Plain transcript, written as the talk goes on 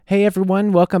Hey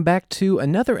everyone, welcome back to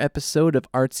another episode of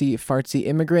Artsy Fartsy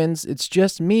Immigrants. It's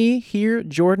just me here,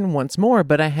 Jordan, once more,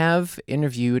 but I have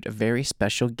interviewed a very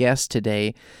special guest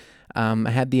today. I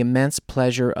had the immense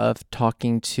pleasure of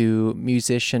talking to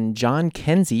musician John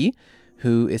Kenzie,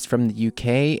 who is from the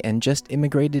UK and just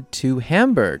immigrated to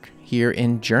Hamburg here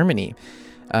in Germany.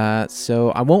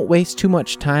 So I won't waste too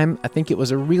much time. I think it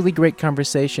was a really great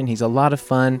conversation. He's a lot of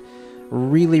fun.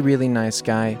 Really, really nice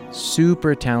guy.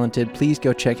 Super talented. Please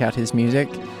go check out his music.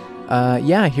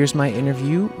 Here's my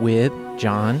interview with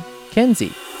John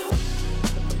Kenzie.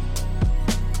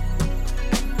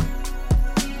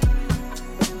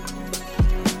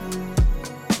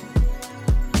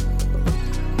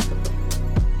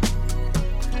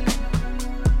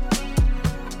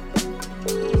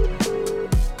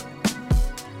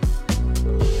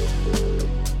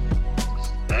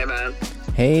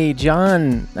 Hey,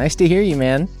 John. Nice to hear you,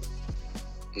 man.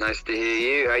 Nice to hear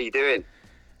you. How you doing?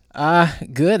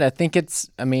 Good. I think it's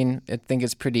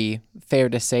pretty fair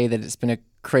to say that it's been a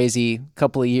crazy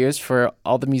couple of years for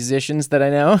all the musicians that I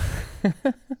know.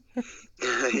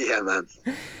 Yeah,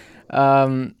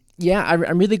 man.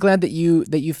 I'm really glad that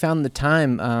you found the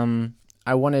time.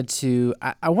 I wanted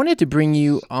to bring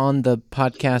you on the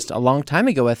podcast a long time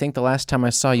ago. I think the last time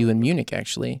I saw you in Munich,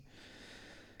 actually.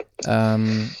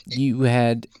 You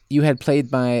had played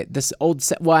this old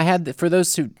set. Well, I had, for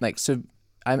those who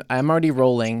I'm already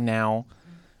rolling now.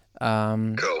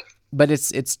 Cool. But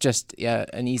it's just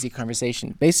an easy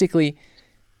conversation. Basically,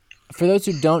 for those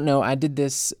who don't know, I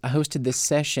hosted this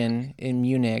session in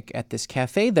Munich at this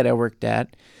cafe that I worked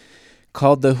at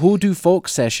called the Hoodoo Folk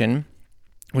Session,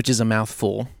 which is a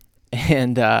mouthful.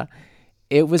 And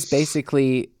it was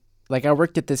basically, like, I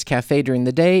worked at this cafe during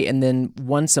the day, and then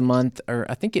once a month, or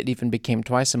I think it even became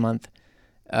twice a month,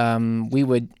 we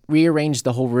would rearrange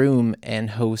the whole room and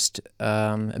host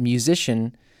a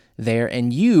musician there.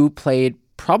 And you played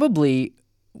probably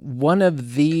one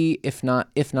of the, if not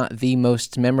the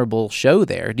most memorable show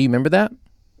there. Do you remember that?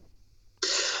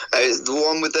 The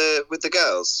one with the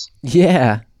girls.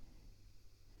 Yeah.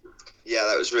 Yeah,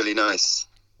 that was really nice.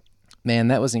 Man,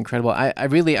 that was incredible. I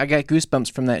got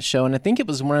goosebumps from that show, and I think it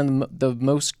was one of the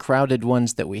most crowded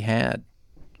ones that we had.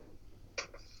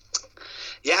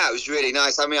 Yeah, it was really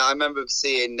nice. I mean, I remember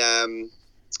seeing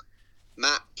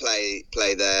Matt play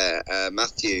there,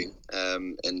 Matthew,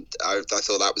 and I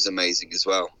thought that was amazing as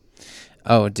well.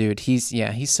 Oh, dude, he's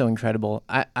so incredible.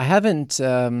 I haven't.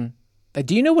 Do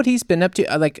you know what he's been up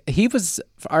to? He was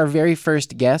our very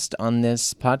first guest on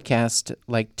this podcast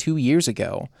 2 years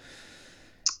ago.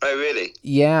 Oh, really?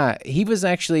 Yeah, he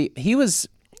was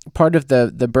part of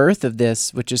the birth of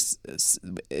this, which is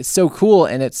it's so cool,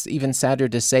 and it's even sadder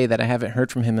to say that I haven't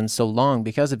heard from him in so long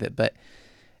because of it. But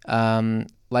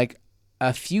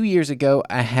a few years ago,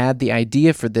 I had the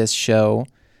idea for this show,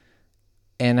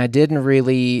 and I didn't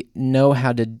really know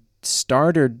how to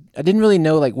start, or I didn't really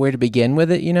know where to begin with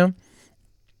it, you know?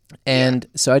 And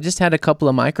so I just had a couple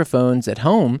of microphones at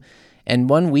home,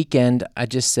 and one weekend I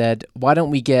just said, why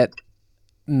don't we get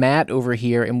Matt over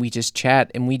here and we just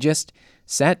chat, and we just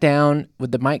sat down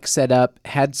with the mic set up,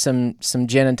 had some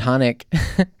gin and tonic,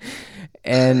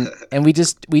 and we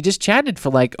just chatted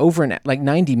for over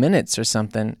 90 minutes or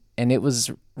something, and it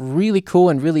was really cool,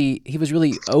 and he was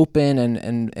really open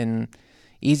and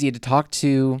easy to talk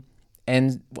to.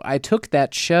 And I took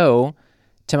that show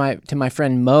to my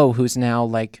friend Mo, who's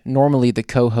now normally the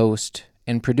co-host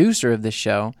and producer of this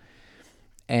show.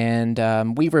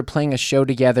 And we were playing a show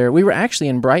together. We were actually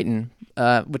in Brighton,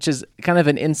 which is kind of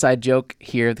an inside joke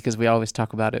here because we always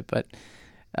talk about it. But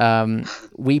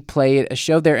we played a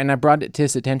show there, and I brought it to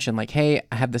his attention, hey,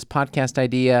 I have this podcast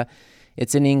idea.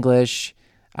 It's in English.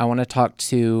 I want to talk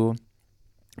to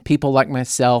people like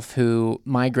myself who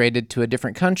migrated to a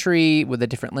different country with a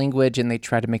different language, and they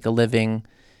try to make a living,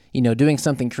 doing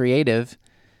something creative.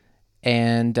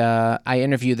 And I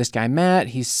interviewed this guy Matt.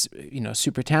 He's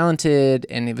super talented,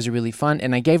 and it was really fun.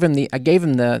 And I gave him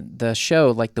the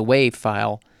show, the WAV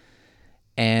file,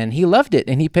 and he loved it.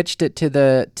 And he pitched it to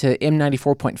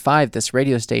M94.5, this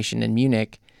radio station in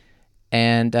Munich.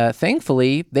 And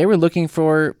thankfully, they were looking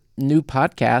for new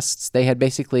podcasts. They had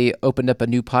basically opened up a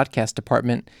new podcast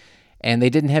department, and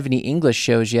they didn't have any English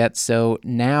shows yet. So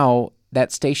now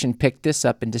that station picked this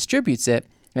up and distributes it.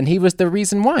 And he was the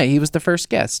reason why. He was the first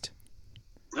guest.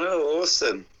 Oh,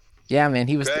 awesome. Yeah, man,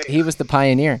 he was the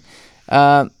pioneer.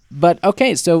 But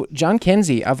okay, so John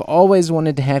Kenzie, I've always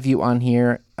wanted to have you on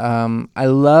here. I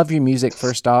love your music,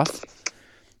 first off.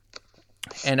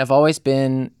 And I've always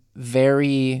been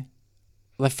very,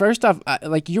 first off,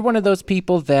 you're one of those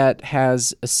people that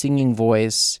has a singing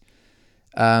voice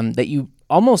that you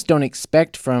almost don't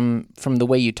expect from the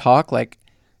way you talk. Like,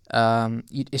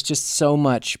 it's just so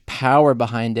much power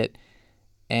behind it,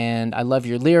 and I love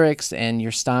your lyrics and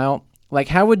your style. Like,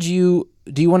 do you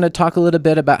want to talk a little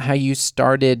bit about how you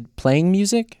started playing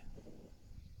music?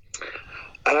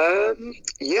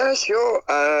 Yeah, sure.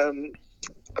 I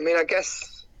mean, I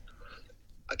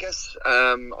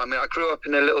grew up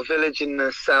in a little village in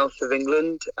the south of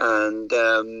England, and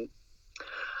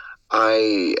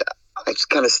I I just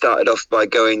kind of started off by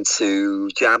going to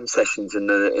jam sessions in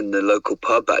the local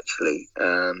pub, actually,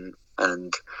 and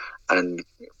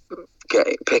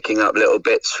picking up little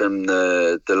bits from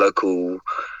the local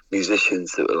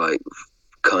musicians that were like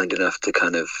kind enough to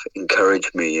kind of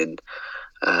encourage me and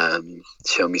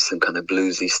show me some kind of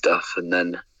bluesy stuff, and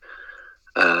then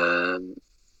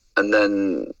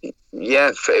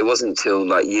yeah, it wasn't until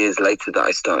like years later that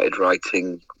I started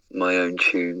writing my own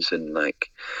tunes and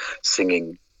like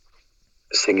singing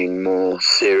more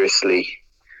seriously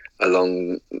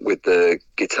along with the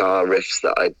guitar riffs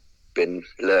that I'd been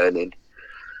learning.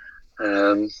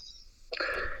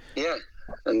 Yeah,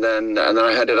 and then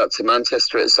I headed up to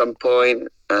Manchester at some point.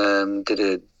 Did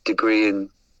a degree in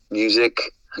music.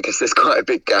 I guess there's quite a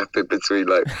big gap in between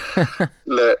like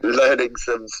learning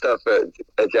some stuff at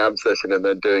a jam session and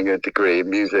then doing a degree in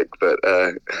music. But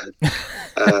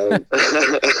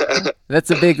that's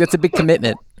a big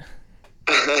commitment.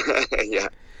 Yeah.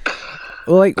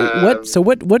 Well, like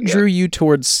what drew you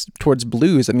towards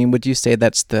blues? I mean, would you say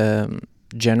that's the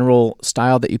general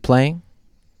style that you play?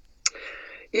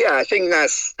 Yeah, I think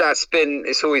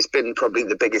it's always been probably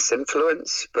the biggest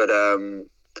influence, but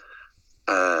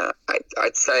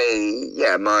I'd say,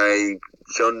 yeah, my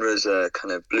genres are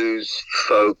kind of blues,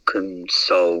 folk, and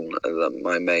soul are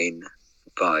my main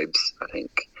vibes. I think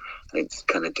it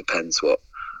kind of depends what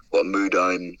mood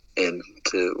I'm in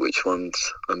to which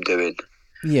ones I'm doing.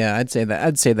 Yeah, I'd say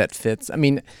that fits. I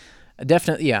mean,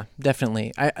 definitely.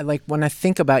 I like when I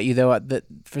think about you though, that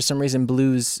for some reason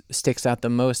blues sticks out the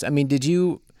most. I mean,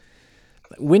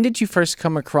 when did you first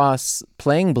come across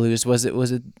playing blues? Was it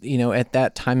at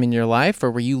that time in your life, or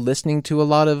were you listening to a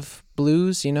lot of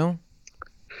blues? Yeah,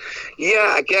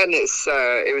 again,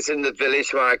 it was in the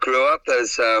village where I grew up. I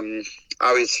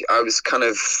was kind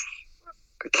of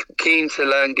keen to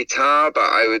learn guitar, but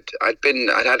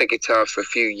I'd had a guitar for a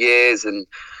few years and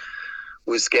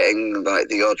was getting like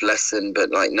the odd lesson,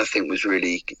 but like nothing was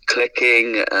really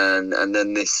clicking. And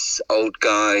then this old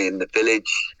guy in the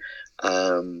village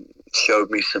showed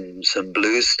me some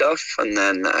blues stuff, and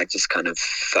then I just kind of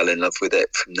fell in love with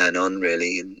it from then on,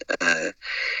 really. And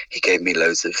he gave me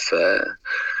loads of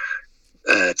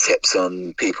tips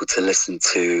on people to listen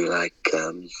to, like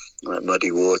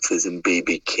Muddy Waters and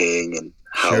B.B. King and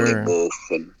Howlin' Wolf,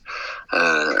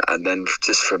 and then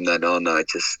just from then on, I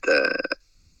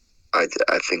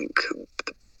think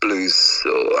blues,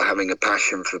 or having a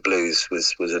passion for blues,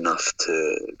 was enough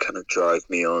to kind of drive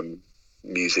me on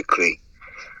musically.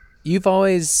 You've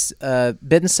always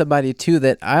been somebody too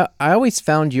that I always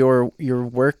found your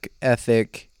work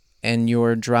ethic and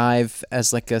your drive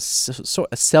as like a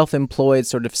self-employed,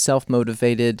 sort of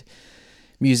self-motivated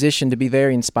musician to be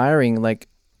very inspiring. Like,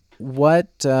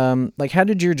 how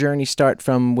did your journey start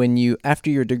from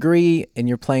after your degree and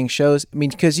you're playing shows? I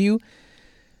mean, because you,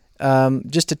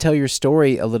 just to tell your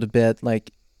story a little bit,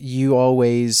 like you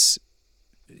always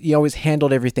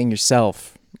handled everything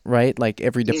yourself, right? Like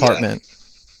every department.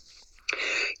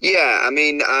 Yeah, I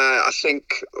mean, I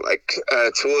think like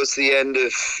towards the end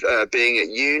of being at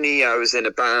uni, I was in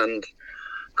a band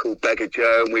called Beggar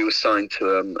Joe, and we were signed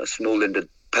to a small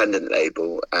independent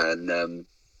label, and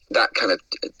that kind of,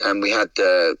 and we had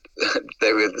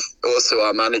they were also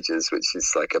our managers, which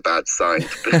is like a bad sign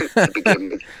to begin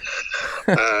with,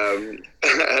 and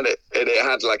it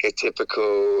had like a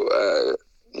typical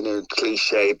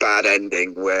cliche bad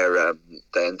ending where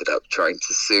they ended up trying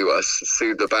to sue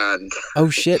the band. Oh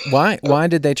shit! Why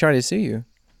did they try to sue you?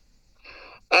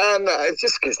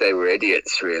 Just because they were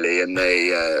idiots, really, and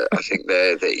they I think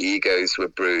their egos were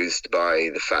bruised by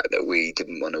the fact that we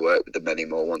didn't want to work with them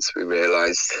anymore once we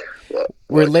realized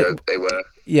what joke they were.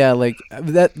 Yeah, like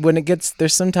that. When it gets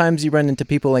there's sometimes you run into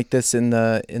people like this in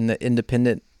the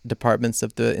independent departments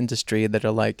of the industry that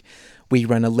are like, we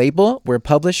run a label, we're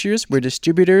publishers, we're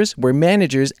distributors, we're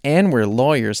managers, and we're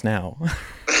lawyers now.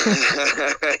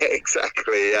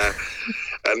 Exactly, yeah.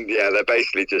 And yeah, they're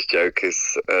basically just jokers.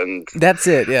 And that's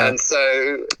it, yeah. And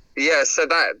so, yeah, so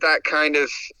that kind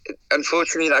of,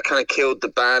 unfortunately, that kind of killed the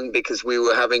band, because we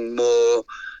were having more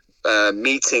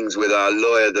meetings with our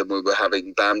lawyer than we were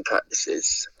having band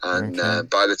practices. And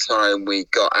by the time we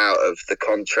got out of the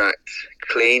contract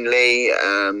cleanly,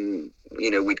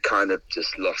 we'd kind of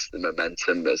just lost the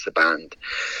momentum as a band.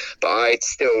 But I'd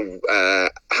still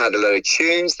had a load of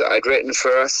tunes that I'd written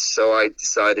for us, so I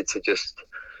decided to just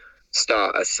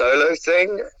start a solo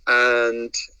thing,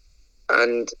 and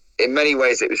in many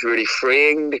ways it was really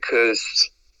freeing, because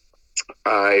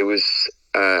I was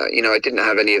I didn't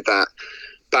have any of that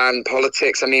band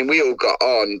politics. I mean, we all got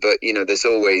on, but there's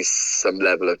always some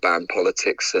level of band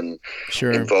politics and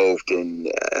Sure. involved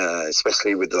in,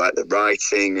 especially with like the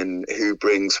writing and who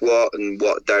brings what and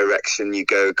what direction you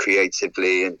go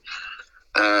creatively, and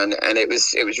it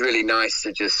was really nice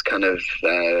to just kind of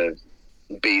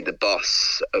be the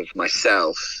boss of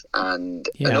myself, and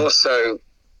also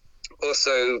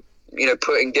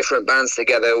putting different bands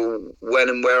together when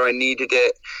and where I needed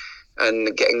it,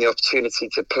 and getting the opportunity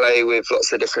to play with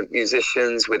lots of different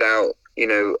musicians without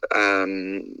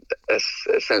a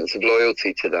sense of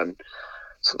loyalty to them.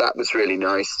 So that was really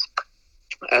nice.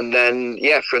 And then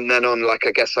from then on, like,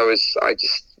 I guess I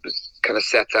just was kind of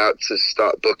set out to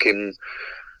start booking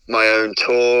my own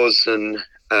tours and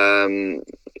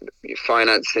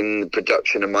financing the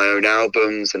production of my own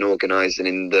albums and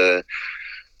organizing the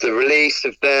release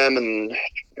of them and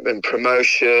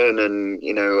promotion and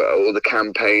all the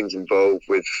campaigns involved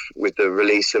with the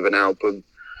release of an album,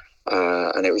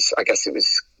 and it was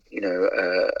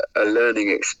a learning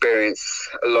experience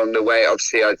along the way.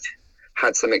 Obviously I'd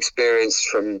had some experience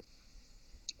from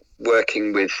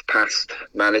working with past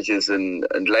managers and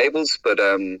labels, but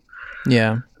as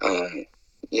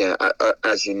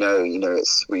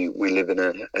it's we live in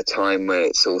a time where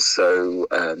it's also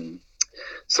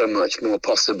so much more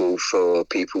possible for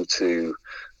people to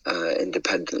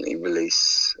independently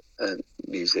release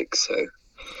music. So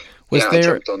I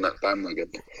jumped on that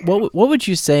bandwagon. What would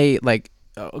you say, like,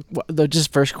 the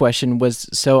just first question was,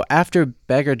 so after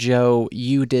Beggar Joe,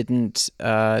 you didn't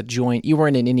join, you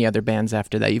weren't in any other bands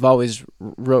after that. You've always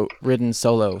written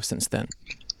solo since then.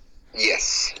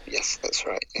 Yes, that's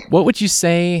right. Yeah. What would you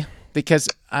say, because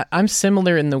I'm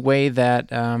similar in the way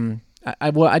that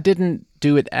I didn't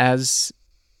do it as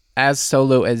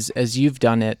solo as you've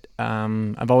done it.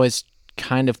 I've always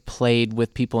kind of played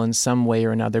with people in some way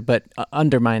or another, but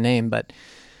under my name. But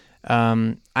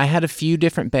I had a few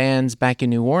different bands back in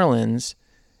New Orleans,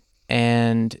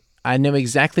 and I know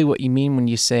exactly what you mean when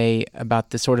you say about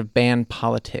the sort of band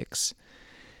politics.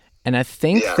 And I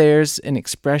think there's an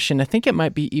expression, I think it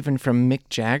might be even from Mick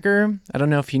Jagger. I don't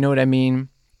know if you know what I mean.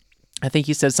 I think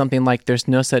he said something like, there's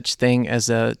no such thing as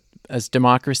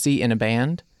democracy in a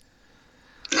band.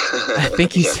 I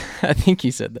think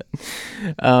he said that.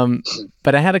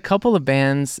 But I had a couple of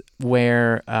bands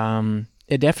where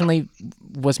it definitely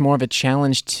was more of a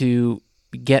challenge to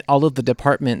get all of the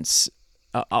departments,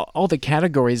 all the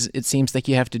categories it seems like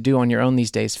you have to do on your own these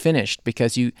days finished,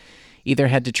 because you either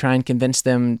had to try and convince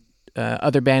them,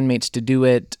 other bandmates, to do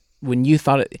it when you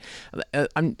thought it.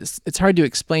 It's hard to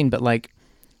explain, but like,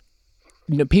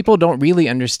 people don't really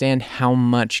understand how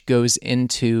much goes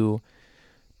into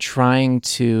trying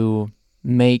to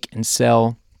make and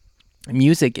sell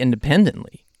music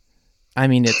independently. I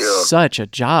mean, it's such a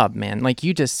job, man. Like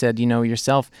you just said,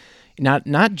 yourself,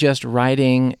 not just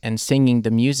writing and singing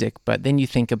the music, but then you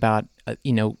think about,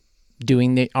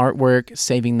 doing the artwork,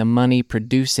 saving the money,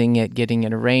 producing it, getting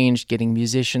it arranged, getting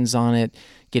musicians on it,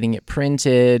 getting it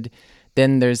printed.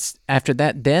 Then after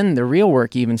that, then the real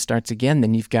work even starts again.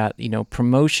 Then you've got,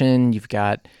 promotion, you've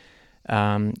got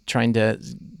trying to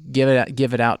give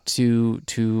it out to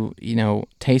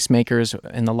tastemakers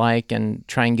and the like, and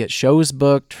try and get shows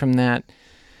booked from that.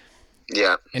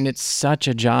 Yeah. And it's such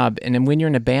a job. And then when you're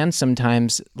in a band,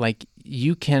 sometimes like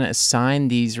you can assign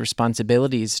these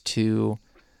responsibilities to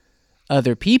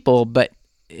other people, but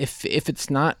if it's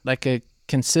not like a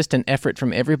consistent effort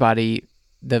from everybody,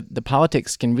 the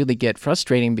politics can really get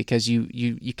frustrating, because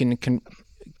you can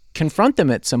confront them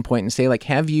at some point and say, like,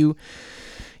 have you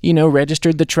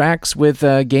registered the tracks with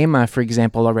GEMA, for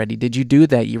example, already? Did you do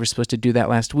that? You were supposed to do that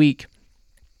last week.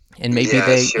 And maybe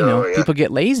people get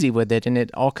lazy with it, and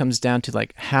it all comes down to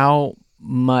like how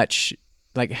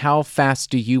fast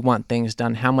do you want things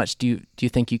done? How much do you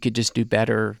think you could just do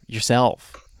better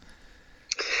yourself?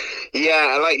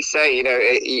 Yeah, like you say,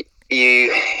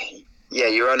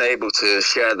 you're unable to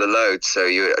share the load, so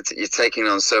you're taking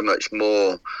on so much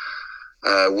more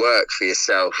work for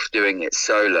yourself doing it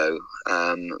solo.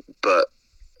 But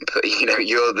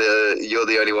you're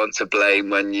the only one to blame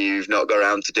when you've not got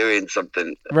around to doing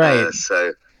something. Right.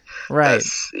 Right.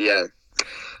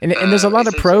 And there's a lot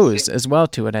of pros as well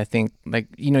to it, I think. Like,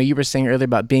 you were saying earlier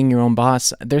about being your own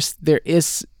boss. There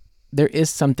is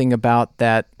something about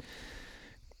that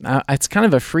it's kind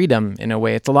of a freedom in a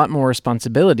way. It's a lot more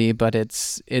responsibility, but it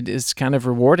is kind of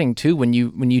rewarding too when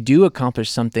you do accomplish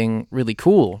something really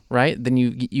cool, right? Then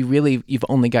you've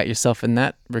only got yourself in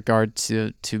that regard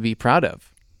to be proud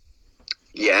of.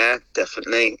 Yeah,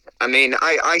 definitely. I mean,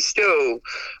 I still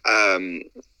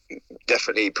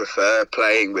definitely prefer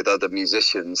playing with other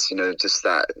musicians, just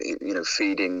that,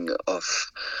 feeding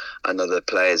off another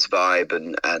player's vibe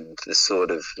and the sort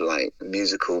of like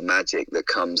musical magic that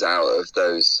comes out of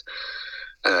those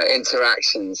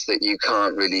interactions that you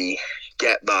can't really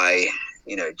get by,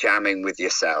 jamming with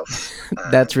yourself.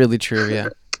 That's really true. Yeah,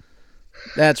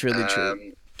 that's really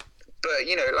true. But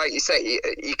like you say,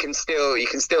 you can still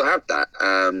have that.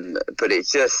 But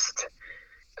it's just,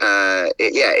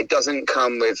 it doesn't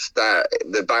come with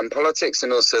the band politics,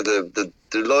 and also the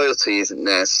loyalty isn't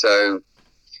there. So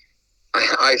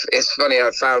it's funny.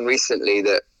 I found recently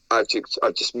that I've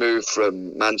just moved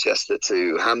from Manchester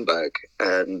to Hamburg,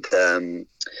 and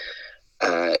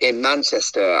in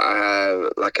Manchester I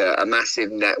have like a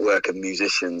massive network of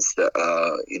musicians that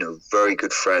are very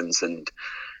good friends and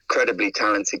incredibly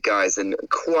talented guys, and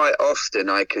quite often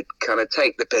I could kind of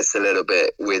take the piss a little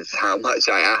bit with how much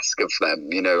I ask of them.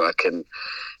 I can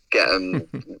get them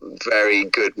very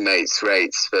good mates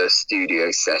rates for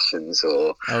studio sessions,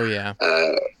 or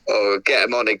or get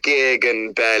them on a gig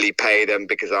and barely pay them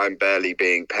because I'm barely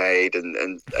being paid,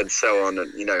 and so on.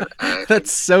 And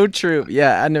that's so true.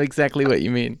 Yeah, I know exactly what you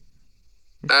mean.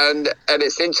 And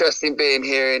it's interesting being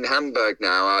here in Hamburg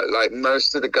now. Like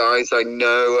most of the guys I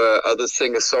know are other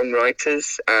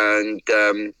singer-songwriters, and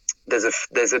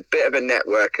there's a bit of a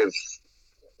network of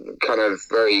kind of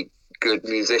very good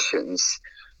musicians.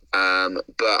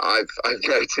 But I've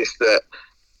noticed that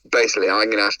basically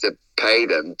I'm going to have to pay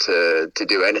them to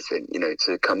do anything.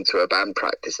 To come to a band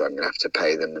practice, I'm going to have to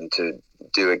pay them, and to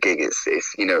do a gig, it's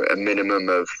a minimum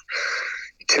of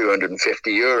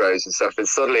 250 euros and stuff, and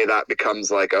suddenly that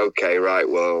becomes like, okay, right,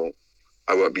 well,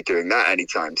 I won't be doing that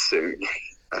anytime soon.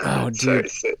 Oh, dude,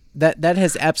 that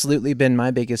has absolutely been my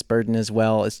biggest burden as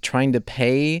well, is trying to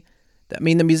pay. I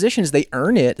mean, the musicians, they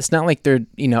earn it. It's not like they're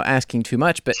asking too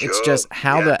much, but it's just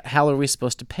how are we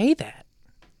supposed to pay that?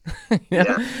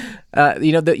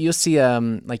 That you'll see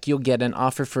like you'll get an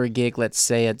offer for a gig. Let's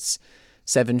say it's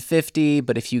 $750,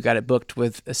 but if you got it booked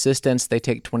with assistants, they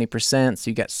take 20%, so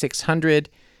you got $600.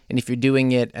 And if you're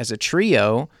doing it as a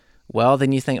trio, well,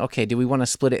 then you think, okay, do we want to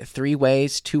split it 3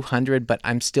 ways, $200, but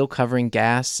I'm still covering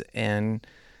gas and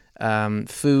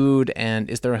food, and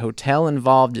is there a hotel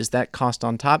involved? Is that cost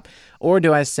on top? Or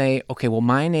do I say, okay, well,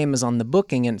 my name is on the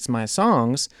booking and it's my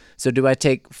songs, so do I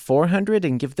take $400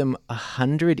 and give them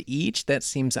 $100 each? That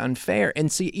seems unfair.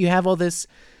 And so you have all this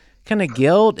kind of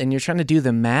guilt, and you're trying to do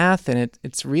the math, and it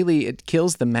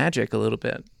kills the magic a little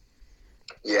bit.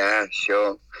 Yeah,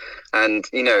 sure. And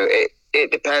it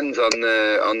depends on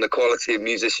the quality of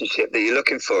musicianship that you're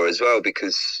looking for as well,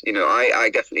 because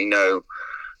I definitely know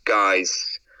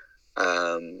guys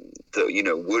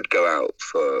that would go out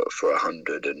for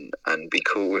 100 and be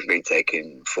cool with me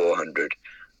taking 400,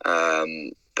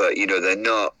 but they're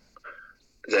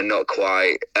not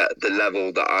quite at the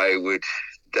level that I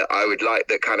would like,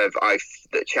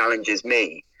 that challenges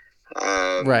me.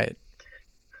 Right.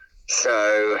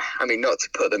 So, I mean, not to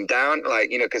put them down,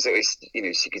 because at least,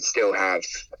 she could still have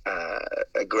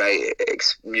a great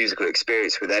musical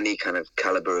experience with any kind of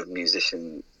caliber of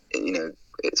musician. It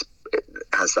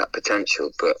has that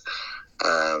potential, but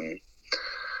I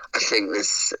think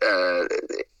there's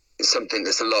something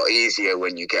that's a lot easier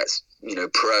when you get,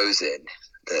 pros in.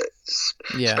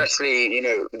 Especially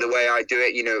the way I do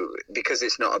it, because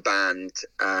it's not a band,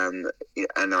 and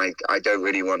I don't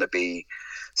really want to be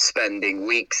spending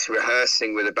weeks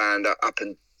rehearsing with a band up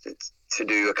and to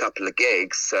do a couple of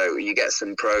gigs. So you get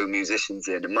some pro musicians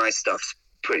in, and my stuff's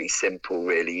pretty simple,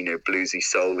 really, bluesy,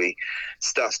 soul-y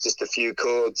stuff, just a few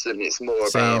chords, and it's more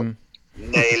about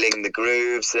nailing the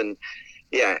grooves. And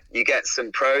you get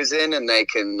some pros in, and they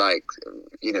can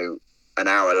an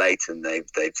hour later, and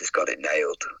they've just got it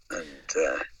nailed. And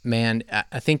man,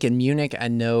 I think in Munich, I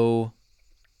know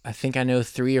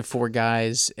 3 or 4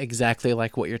 guys exactly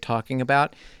like what you're talking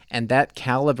about, and that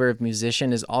caliber of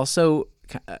musician is also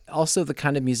the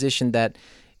kind of musician that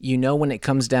when it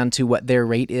comes down to what their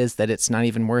rate is, that it's not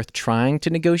even worth trying to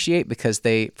negotiate, because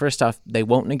first off, they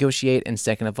won't negotiate, and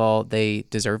second of all, they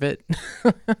deserve it.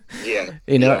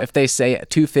 If they say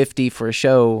 $250 for a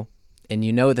show, and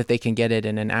that they can get it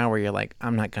in an hour, you're like,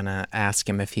 I'm not gonna ask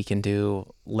him if he can do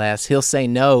less. He'll say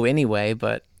no anyway,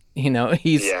 but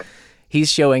he's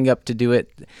showing up to do it.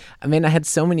 I mean, I had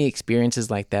so many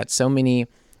experiences like that. So many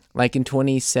Like in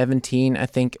 2017, I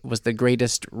think was the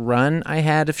greatest run I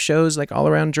had of shows like all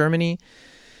around Germany.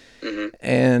 Hmm.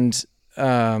 And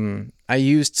I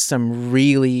used some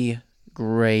really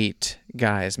great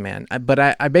guys, man. But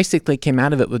I basically came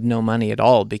out of it with no money at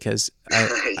all because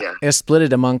Yeah. I split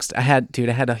it amongst. I had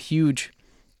a huge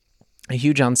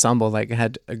ensemble. Like I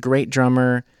had a great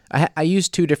drummer. I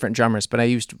used two different drummers, but I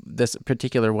used this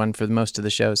particular one for most of the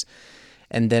shows.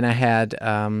 And then I had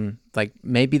like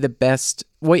maybe the best.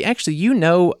 Well, actually,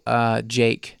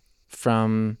 Jake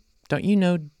from. Don't you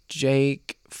know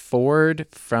Jake Ford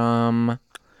from?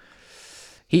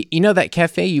 That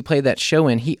cafe you play that show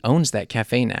in. He owns that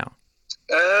cafe now.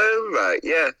 Oh, right,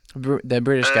 yeah. The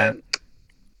British guy.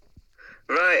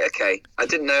 Right, okay. I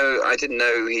didn't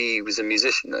know he was a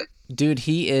musician though. Dude,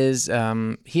 he is.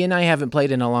 He and I haven't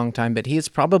played in a long time, but he is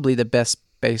probably the best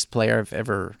bass player I've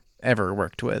ever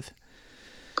worked with.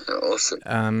 Oh,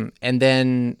 awesome. And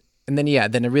then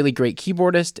a really great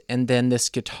keyboardist, and then this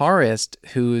guitarist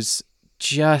who's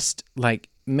just like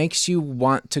makes you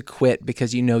want to quit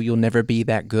because you'll never be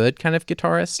that good kind of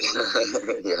guitarist.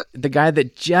 Yeah. The guy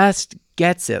that just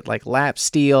gets it, like lap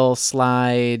steel,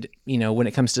 slide, when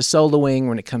it comes to soloing,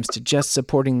 when it comes to just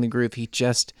supporting the groove, he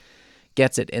just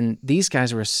gets it. And these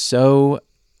guys were so,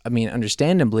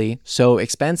 understandably, so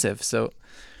expensive. So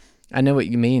I know what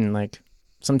you mean. Like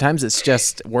sometimes it's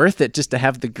just worth it just to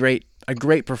have a great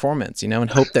performance,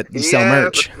 and hope that you sell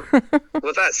merch.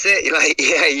 Well, that's it. Like,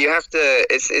 yeah, you have to.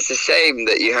 It's a shame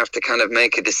that you have to kind of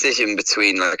make a decision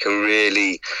between like a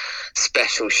really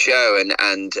special show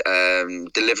and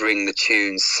delivering the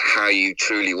tunes how you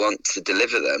truly want to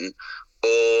deliver them,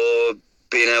 or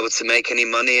being able to make any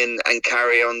money and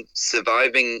carry on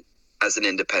surviving as an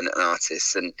independent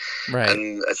artist. And Right.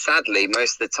 And sadly,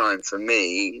 most of the time for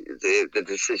me, the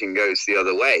decision goes the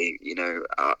other way.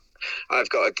 I've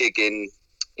got a gig in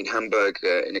Hamburg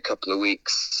in a couple of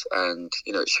weeks, and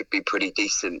it should be pretty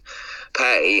decent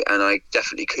pay, and I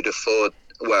definitely could afford.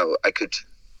 Well, I could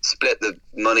split the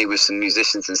money with some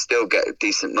musicians and still get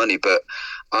decent money, but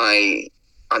I'm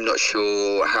not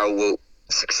sure how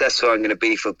successful I'm going to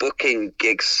be for booking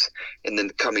gigs in the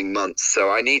coming months. So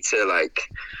I need to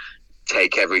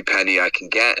take every penny I can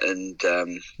get and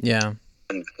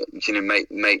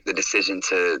make the decision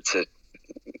to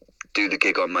do the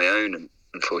gig on my own.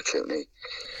 Unfortunately,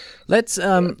 let's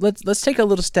take a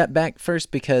little step back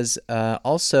first because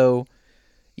also,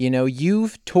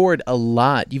 you've toured a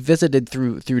lot. You've visited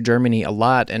through Germany a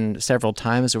lot and several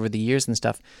times over the years and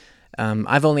stuff.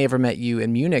 I've only ever met you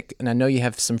in Munich, and I know you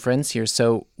have some friends here.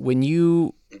 So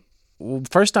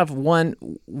first off, one,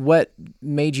 what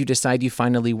made you decide you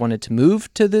finally wanted to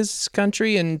move to this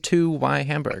country, and two, why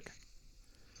Hamburg?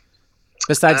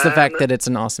 Besides the fact that it's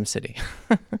an awesome city.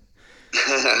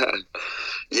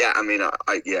 Yeah,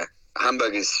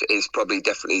 Hamburg is probably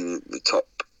definitely the top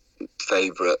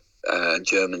favorite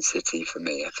German city for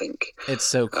me. I think it's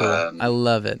so cool. I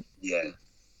love it. Yeah,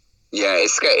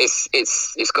 it's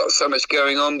got so much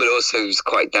going on, but also it's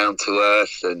quite down to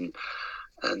earth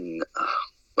and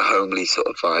a homely sort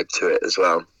of vibe to it as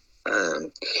well.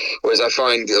 Whereas I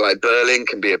find like Berlin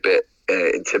can be a bit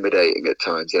intimidating at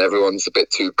times, and everyone's a bit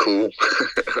too cool.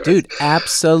 Dude,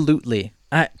 absolutely.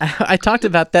 I talked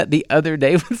about that the other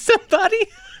day with somebody.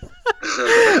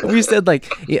 We said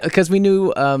because we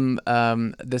knew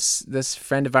this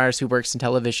friend of ours who works in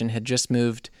television had just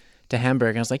moved to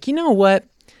Hamburg. And I was like, you know what?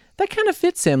 That kind of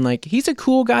fits him. Like, he's a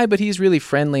cool guy, but he's really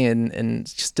friendly and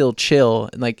still chill.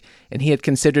 And he had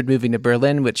considered moving to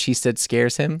Berlin, which he said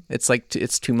scares him. It's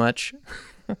it's too much.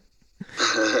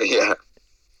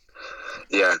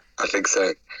 Yeah, I think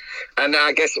so. And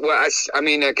I guess, I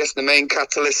guess the main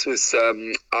catalyst was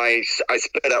I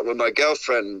split up with my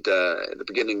girlfriend at the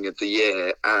beginning of the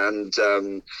year, and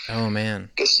oh man,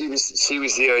 I guess she was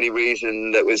the only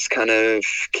reason that was kind of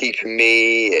keeping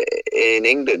me in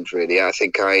England. Really, I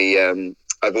think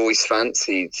I've always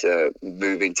fancied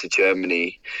moving to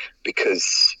Germany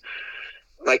because,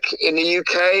 like in the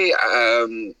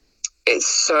UK, it's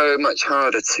so much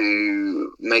harder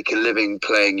to make a living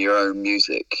playing your own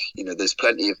music. There's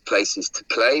plenty of places to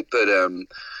play, but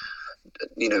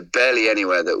barely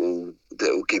anywhere that will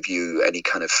give you any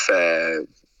kind of fair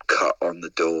cut on the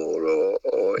door,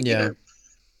 or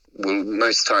will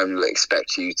most time will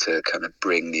expect you to kind of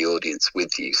bring the audience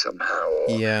with you somehow.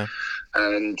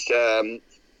 And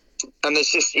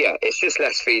it's just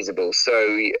less feasible.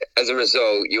 So as a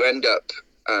result, you end up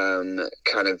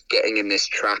kind of getting in this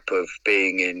trap of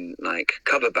being in like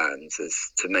cover bands as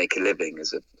to make a living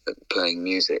as playing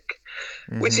music,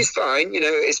 which is fine.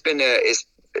 It's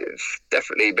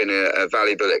definitely been a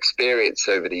valuable experience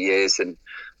over the years, and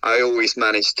I always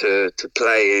managed to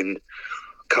play in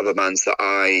cover bands that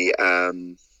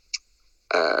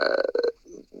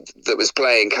that was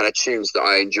playing kind of tunes that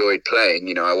I enjoyed playing.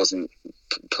 You know, I wasn't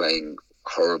playing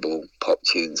horrible pop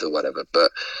tunes or whatever,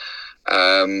 but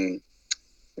I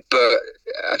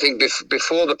think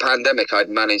before the pandemic, I'd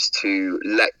managed to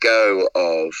let go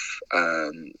of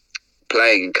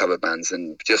playing in cover bands,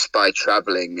 and just by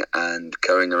traveling and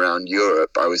going around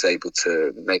Europe, I was able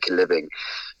to make a living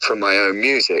from my own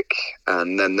music.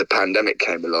 And then the pandemic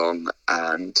came along,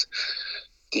 and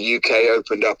the UK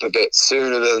opened up a bit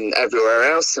sooner than everywhere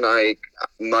else, and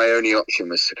my only option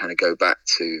was to kind of go back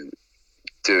to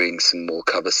doing some more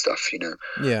cover stuff, you know.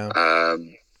 Yeah.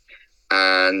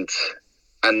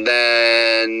 And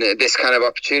then this kind of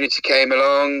opportunity came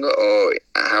along, or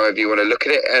however you want to look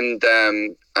at it,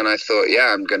 and I thought,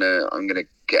 yeah, I'm gonna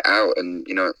get out and,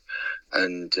 you know,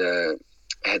 and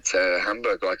head to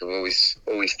Hamburg like I've always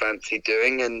fancied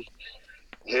doing, and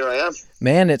here I am.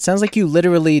 Man, it sounds like you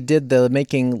literally did the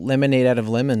making lemonade out of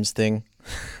lemons thing.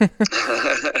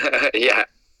 Yeah.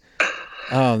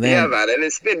 Oh man. Yeah, man, and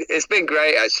it's been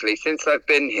great actually since I've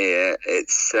been here.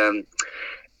 It's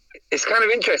kind of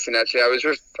interesting actually. I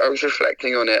was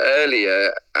reflecting on it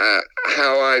earlier,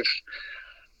 how I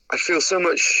feel so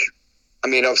much. I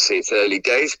mean, obviously it's early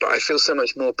days, but I feel so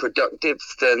much more productive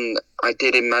than I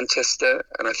did in Manchester,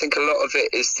 and I think a lot of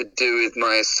it is to do with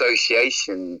my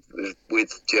association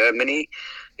with Germany.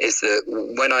 Is that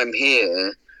when I'm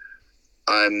here,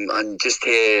 I'm just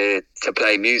here to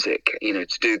play music, you know,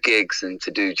 to do gigs and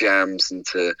to do jams and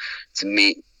to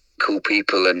meet cool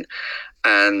people and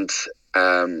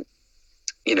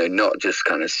you know, not just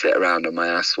kind of sit around on my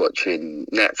ass watching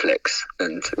Netflix.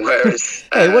 And whereas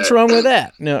hey, what's wrong with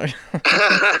that? No.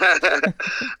 I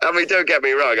mean, don't get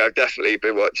me wrong, I've definitely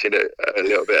been watching a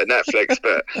little bit of Netflix,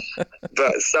 but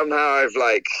somehow I've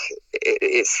like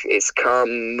it's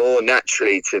come more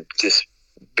naturally to just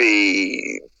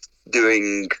be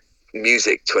doing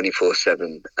music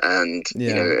 24/7, and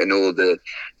you know, and all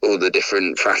the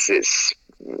different facets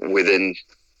within,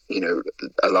 you know,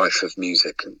 a life of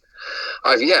music. And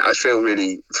I feel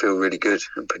really good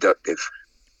and productive.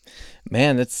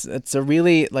 Man, it's a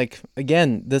really, like,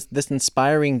 again, this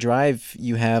inspiring drive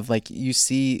you have. Like, you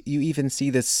even see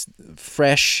this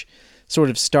fresh sort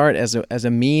of start as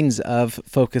a means of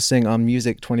focusing on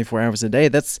music 24 hours a day.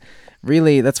 That's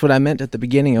what I meant at the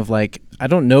beginning of, like, I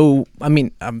don't know, I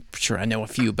mean, I'm sure I know a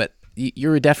few, but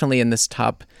you're definitely in this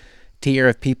top tier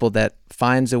of people that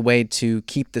finds a way to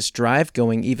keep this drive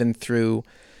going even through,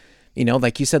 you know,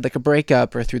 like you said, like a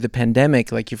breakup or through the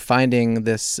pandemic. Like, you're finding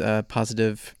this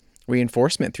positive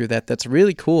reinforcement through that. That's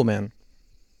really cool, man.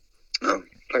 Oh,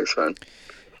 thanks, man.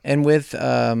 And with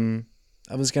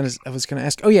I was gonna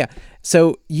ask. Oh yeah,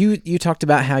 so you talked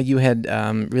about how you had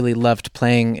really loved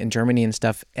playing in Germany and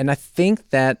stuff, and I think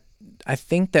that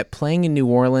playing in New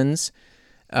Orleans,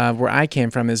 where I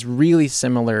came from, is really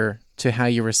similar to how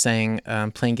you were saying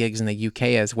playing gigs in the UK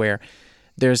is, where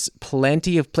there's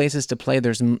plenty of places to play.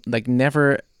 There's like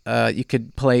never you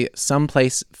could play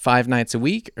someplace 5 nights a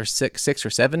week or six or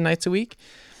 7 nights a week,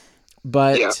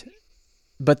 but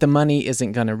the money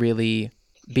isn't gonna really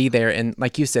be there. And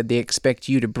like you said, they expect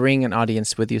you to bring an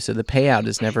audience with you, so the payout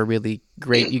is never really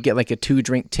great. You get like a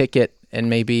 2-drink ticket and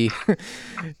maybe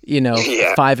you know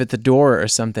 5 at the door or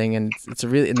something, and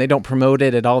and they don't promote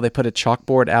it at all. They put a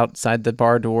chalkboard outside the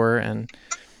bar door, and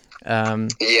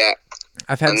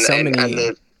I've had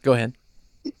many. Go ahead.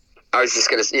 I was just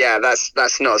gonna say,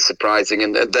 that's not surprising,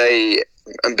 and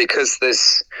because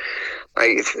there's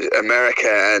like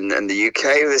America and the UK,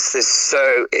 there's this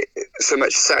so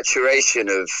much saturation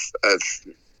of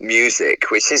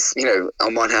music, which is, you know,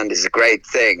 on one hand is a great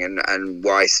thing, and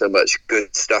why so much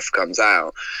good stuff comes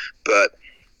out, but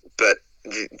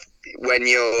when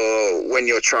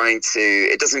you're trying to,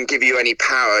 it doesn't give you any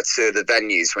power to the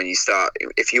venues when you start.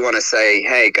 If you want to say,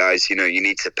 hey guys, you know, you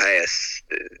need to pay us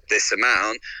this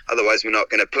amount, otherwise we're not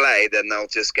going to play, then they'll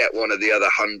just get one of the other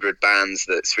 100 bands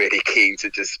that's really keen to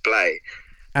just play.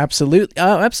 Absolutely.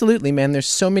 Oh, absolutely, man. There's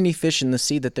so many fish in the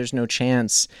sea that there's no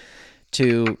chance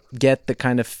to get the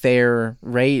kind of fair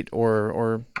rate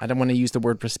or I don't want to use the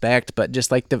word respect, but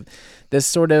just like this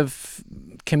sort of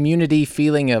community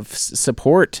feeling of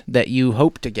support that you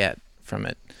hope to get from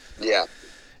it. Yeah.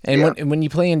 And when you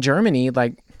play in Germany,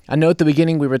 like, I know at the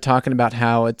beginning we were talking about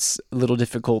how it's a little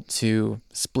difficult to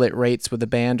split rates with a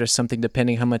band or something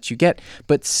depending how much you get,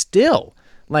 but still,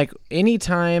 like,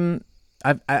 anytime,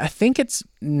 I think it's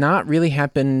not really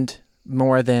happened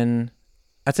more than,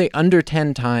 I'd say, under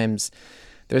 10 times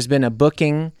there's been a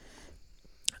booking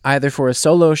either for a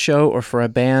solo show or for a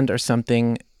band or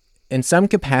something, in some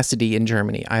capacity in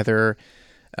Germany, either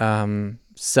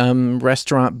some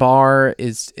restaurant bar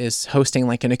is hosting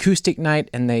like an acoustic night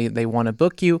and they want to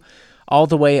book you, all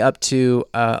the way up to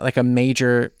like a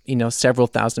major, several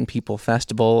thousand people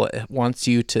festival wants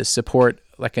you to support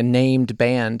like a named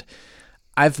band.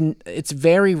 It's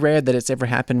very rare that it's ever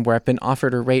happened where I've been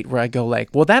offered a rate where I go like,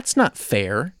 well, that's not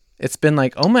fair. It's been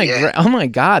like, oh my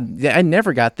God, I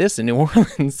never got this in New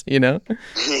Orleans, Yeah.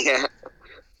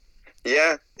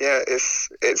 Yeah, it's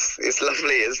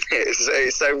lovely, isn't it?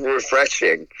 It's so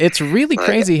refreshing. It's really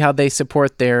crazy how they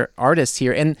support their artists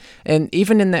here, and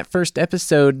even in that first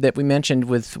episode that we mentioned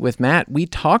with Matt, we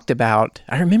talked about.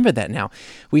 I remember that now.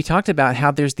 We talked about how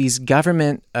there's these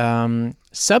government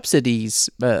subsidies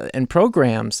and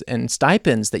programs and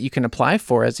stipends that you can apply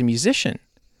for as a musician.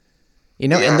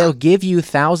 And they'll give you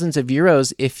thousands of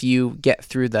euros if you get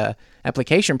through the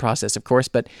application process, of course.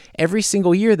 But every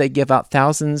single year they give out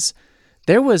thousands.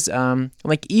 There was oh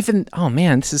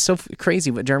man, this is so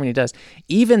crazy what Germany does.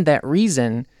 Even that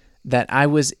reason that I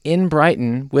was in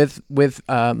Brighton with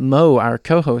Mo, our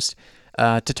co-host,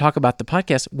 to talk about the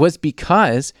podcast was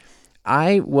because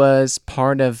I was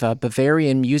part of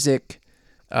Bavarian music.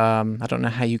 I don't know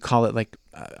how you call it. Like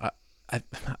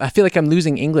I feel like I'm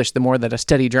losing English the more that I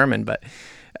study German, but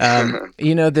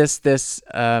this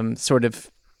sort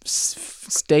of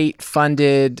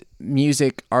state-funded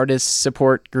music artist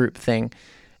support group thing,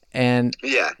 and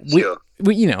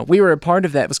we were a part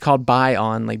of that. It was called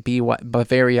BiOn, like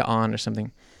Bavaria On or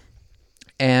something,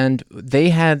 and they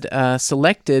had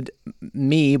selected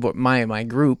me, my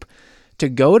group, to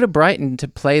go to Brighton to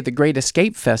play the Great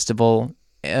Escape Festival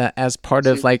as part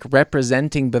of like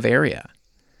representing Bavaria.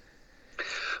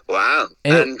 Wow.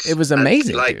 And it was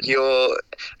amazing. Like dude.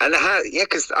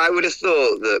 Because I would have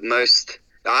thought that most.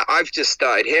 I've just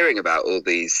started hearing about all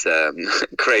these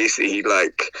crazy,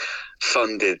 like,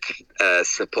 funded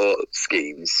support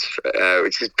schemes,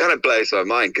 which kind of blows my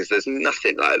mind because there's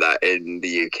nothing like that in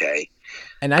the UK.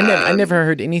 And I never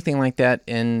heard anything like that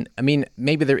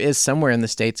maybe there is somewhere in the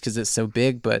States because it's so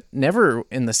big, but never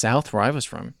in the South where I was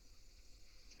from.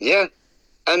 Yeah.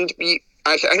 And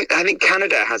I think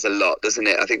Canada has a lot, doesn't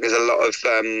it? I think there's a lot of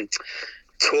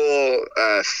tour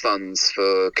funds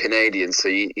for Canadians, so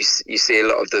you see a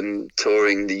lot of them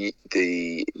touring the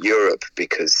Europe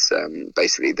because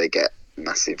basically they get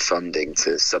massive funding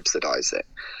to subsidize it.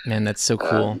 Man, that's so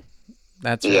cool.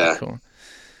 That's really cool.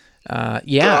 I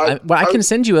can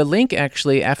send you a link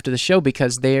actually after the show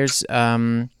because there's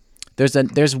one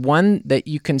that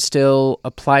you can still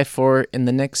apply for in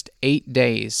the next 8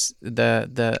 days.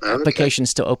 The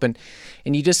application's still open,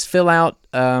 and you just fill out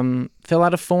a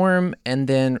form and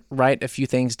then write a few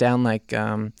things down. Like,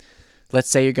 let's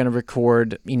say you're going to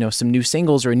record, some new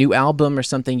singles or a new album or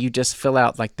something. You just fill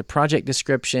out like the project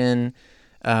description,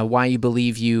 why you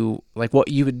believe like what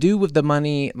you would do with the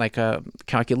money, like a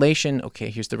calculation.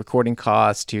 Okay, here's the recording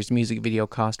cost. Here's music video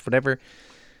cost, whatever.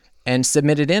 And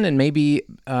submit it in, and maybe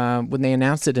when they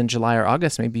announce it in July or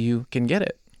August, maybe you can get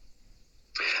it.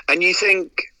 And you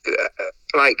think,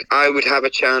 like, I would have a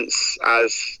chance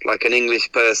as, like, an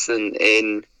English person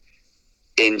in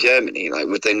Germany? Like,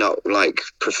 would they not, like,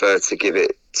 prefer to give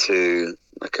it to,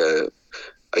 like, a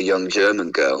young German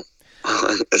girl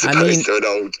as opposed to an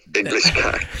old English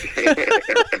guy?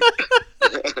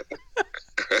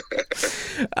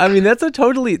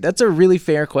 That's a really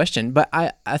fair question, but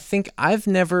I think I've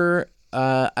never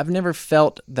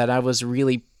felt that I was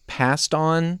really passed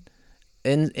on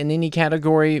in any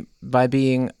category by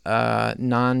being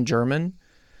non-German.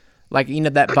 Like,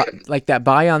 that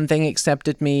BiOn thing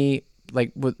accepted me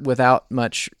like without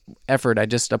much effort. I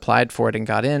just applied for it and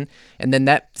got in, and then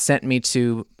that sent me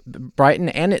to Brighton,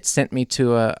 and it sent me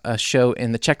to a show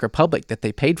in the Czech Republic that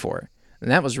they paid for, and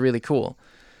that was really cool.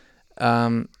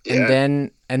 And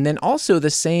then also the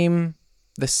same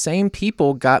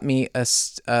people got me a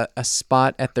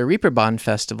spot at the Reeperbahn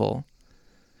Festival.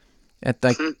 At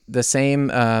like the same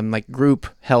like group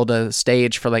held a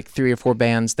stage for like 3 or 4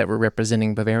 bands that were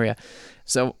representing Bavaria,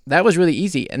 so that was really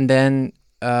easy. And then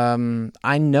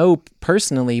I know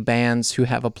personally bands who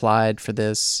have applied for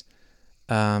this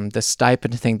the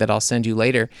stipend thing that I'll send you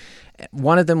later.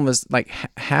 One of them was like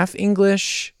half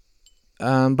English.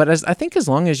 But I think as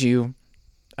long as you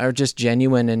are just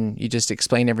genuine and you just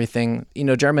explain everything,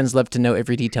 Germans love to know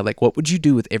every detail. Like, what would you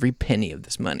do with every penny of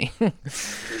this money?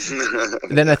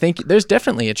 Then I think there's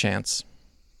definitely a chance.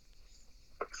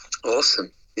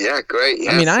 Awesome. Yeah, great.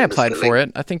 Yeah, I applied for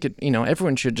it. I think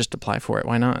everyone should just apply for it.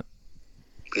 Why not?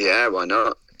 Yeah, why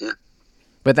not? Yeah.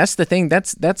 But that's the thing.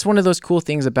 That's one of those cool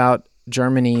things about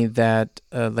Germany that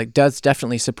like does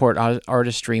definitely support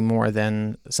artistry more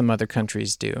than some other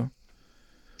countries do.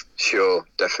 Sure,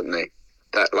 definitely.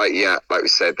 That, like, yeah, like we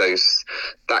said,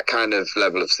 that kind of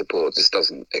level of support just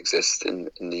doesn't exist in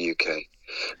the UK,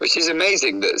 which is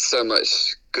amazing that so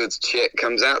much good shit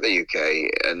comes out the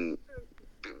UK, and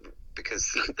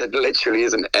because there literally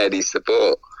isn't any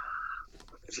support.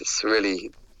 It's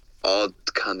really odd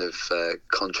kind of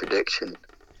contradiction.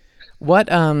 What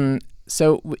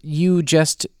so you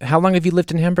just how long have you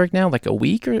lived in Hamburg now? Like a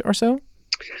week or so?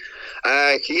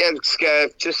 Yeah, it's,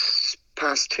 just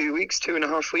past 2 weeks,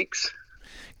 2.5 weeks.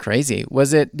 Crazy.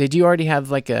 Did you already have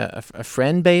like a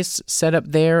friend base set up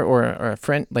there, or a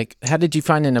friend, like how did you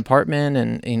find an apartment,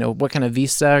 and what kind of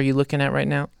visa are you looking at right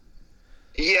now?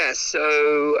 Yeah,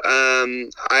 so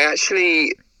I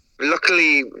actually,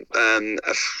 luckily,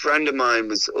 a friend of mine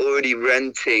was already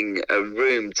renting a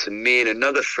room to me and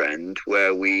another friend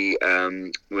where we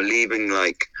were leaving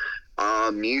like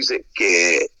our music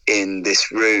gear in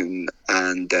this room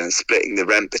and splitting the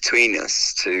rent between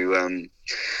us to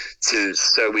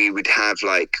so we would have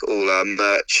like all our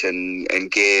merch and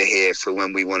gear here for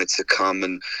when we wanted to come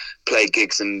and play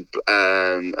gigs and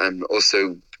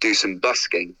also do some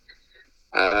busking.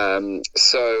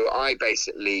 So I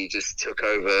basically just took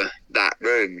over that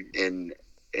room in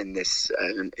this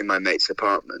in my mate's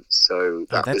apartment. So Oh,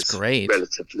 that that's was great.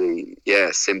 relatively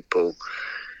simple.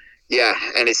 Yeah,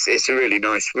 and it's a really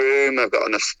nice room. I've got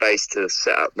enough space to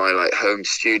set up my like home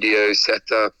studio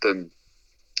setup, and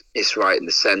it's right in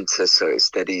the center, so it's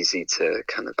dead easy to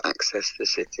kind of access the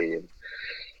city.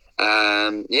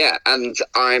 And yeah, and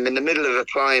I'm in the middle of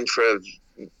applying for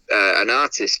an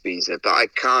artist visa, but I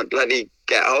can't bloody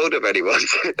get hold of anyone.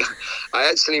 I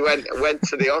actually went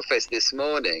to the office this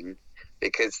morning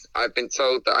because I've been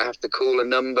told that I have to call a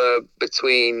number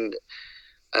between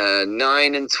 9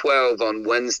 and 12 on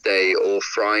Wednesday or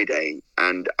Friday,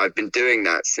 and I've been doing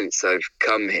that since I've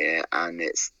come here, and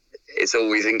it's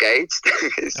always engaged.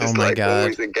 It's Oh just my like God.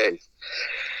 always engaged.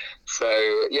 So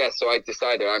yeah, so I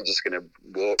decided I'm just gonna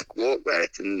walk there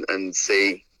and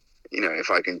see,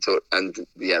 if I can talk. And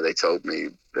yeah, they told me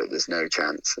that there's no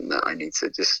chance and that I need to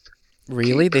just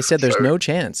Really? keep They said there's phone. no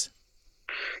chance.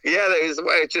 Yeah,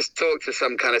 I just talked to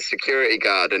some kind of security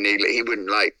guard, and he wouldn't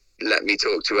like let me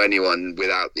talk to anyone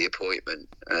without the appointment.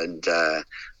 And I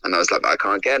was like, I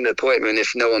can't get an appointment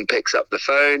if no one picks up the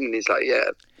phone. And he's like,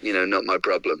 yeah, not my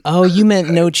problem. Oh, you meant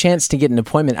So no chance to get an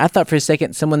appointment. I thought for a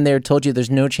second someone there told you there's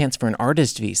no chance for an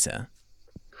artist visa.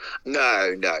 no.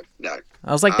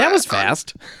 I was like, that was I'm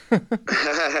fast.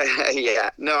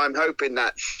 yeah, no, I'm hoping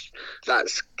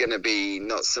that's gonna be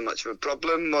not so much of a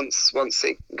problem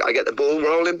I get the ball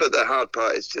rolling. But the hard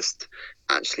part is just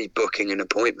actually booking an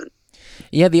appointment.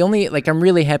 Yeah, I'm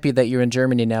really happy that you're in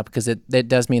Germany now, because that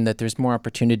does mean that there's more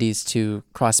opportunities to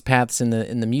cross paths in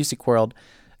the music world.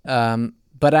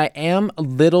 But I am a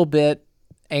little bit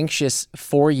anxious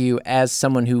for you as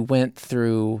someone who went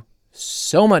through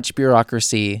so much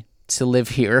bureaucracy to live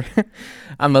here.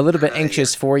 I'm a little bit Yeah,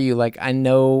 anxious for you. Like, I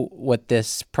know what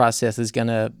this process is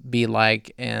gonna be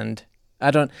like, and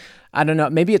I don't I don't know.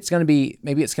 Maybe it's gonna be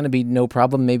no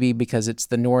problem. Maybe because it's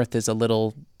the north is a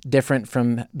little different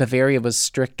from Bavaria was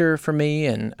stricter for me,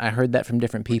 and I heard that from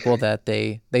different people okay. that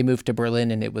they moved to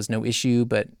Berlin and it was no issue,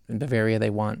 but in Bavaria they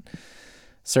want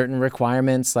certain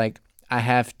requirements. Like I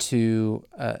have to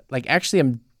actually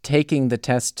I'm taking the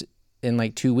test in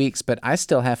like 2 weeks, but I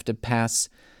still have to pass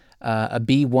a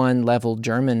B1 level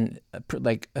German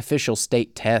like official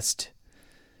state test.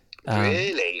 Um,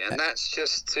 Really? And that's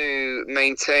just to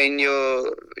maintain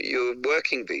your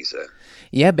working visa?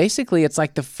 yeah, basically it's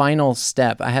like the final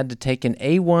step. I had to take an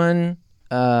A1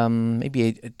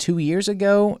 maybe 2 years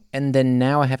ago, and then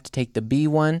now I have to take the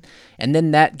B1, and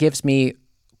then that gives me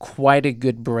quite a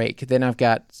good break. Then I've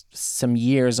got some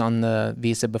years on the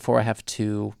visa before I have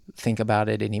to think about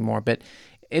it anymore. But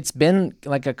it's been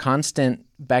like a constant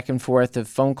back and forth of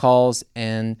phone calls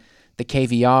and the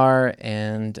KVR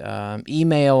and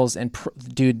emails. And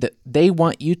dude, they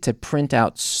want you to print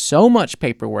out so much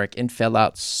paperwork and fill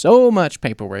out so much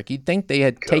paperwork. You'd think they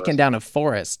had taken God. down a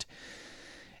forest.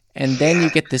 And then you Yeah.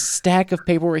 get this stack of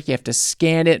paperwork. You have to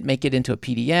scan it, make it into a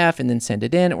PDF, and then send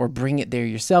it in, or bring it there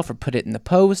yourself, or put it in the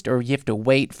post, or you have to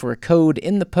wait for a code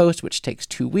in the post, which takes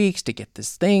 2 weeks to get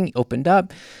this thing opened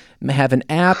up, have an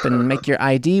app, and make your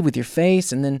ID with your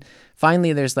face. And then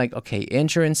finally, there's like, okay,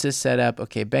 insurance is set up.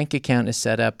 Okay, bank account is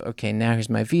set up. Okay, now here's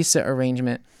my visa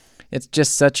arrangement. It's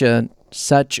just such a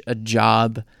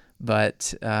job,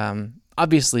 but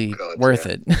obviously God, worth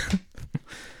yeah. it.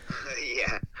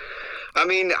 Yeah. I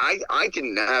mean, I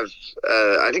didn't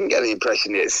get the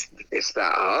impression it's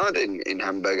that hard in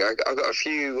Hamburg. I got a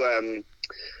few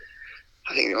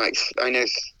I think like I know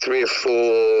 3 or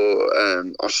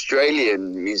 4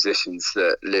 Australian musicians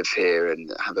that live here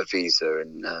and have a visa,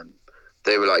 and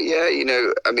they were like, yeah,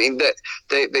 I mean that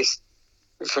they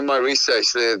from my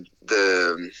research, the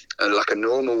like a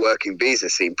normal working visa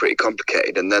seemed pretty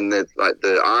complicated, and then the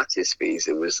artist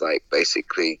visa was like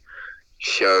basically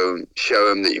show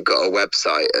them that you've got a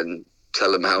website and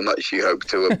tell them how much you hope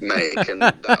to make, and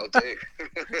that'll do.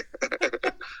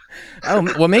 Oh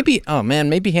well, maybe. Oh man,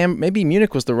 maybe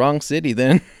Munich was the wrong city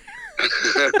then.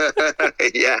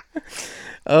 Yeah.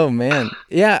 Oh man,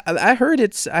 yeah. I heard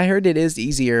it is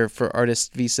easier for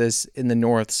artist visas in the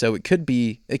north, so it could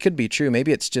be true.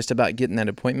 Maybe it's just about getting that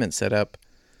appointment set up.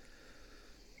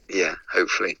 Yeah,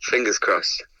 hopefully, fingers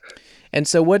crossed. And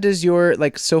so, what does your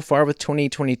so far with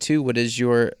 2022? What does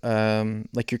your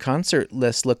your concert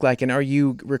list look like? And are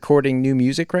you recording new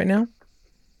music right now?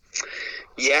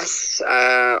 Yes,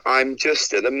 I'm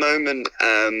just at the moment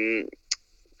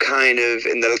kind of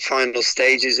in the final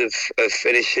stages of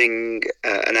finishing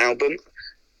an album.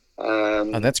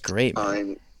 Oh, that's great,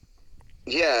 man.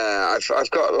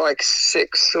 I've got like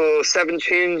 6 or 7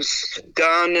 tunes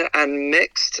done and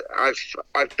mixed. I've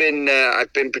been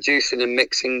producing and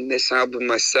mixing this album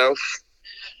myself,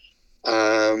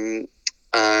 and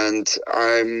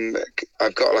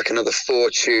I've got like another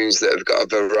 4 tunes that have got a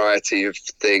variety of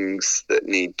things that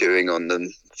need doing on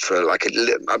them. For like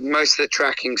most of the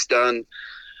tracking's done.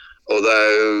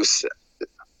 Although,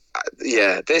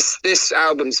 yeah, this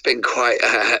album's been quite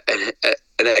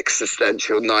an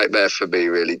existential nightmare for me,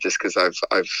 really, just because I've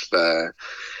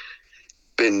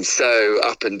been so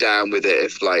up and down with it,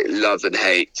 of like love and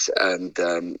hate, and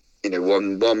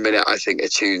one minute I think a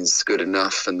tune's good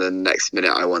enough, and the next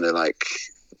minute I want to like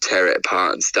tear it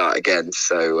apart and start again.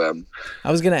 So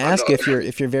I was going to ask if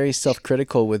you're very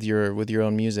self-critical with your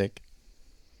own music.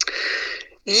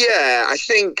 Yeah, I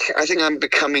think I'm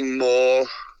becoming more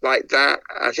like that.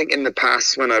 I think in the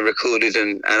past, when I recorded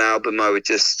an album, I would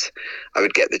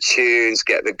get the tunes,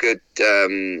 get the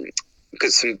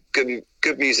some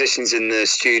good musicians in the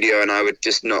studio, and I would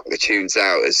just knock the tunes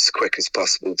out as quick as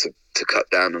possible to cut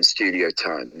down on studio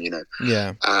time,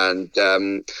 Yeah. And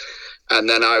then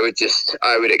I would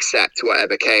accept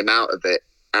whatever came out of it.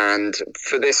 And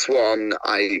for this one,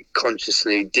 I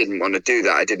consciously didn't want to do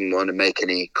that. I didn't want to make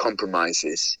any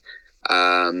compromises,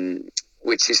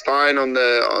 which is fine on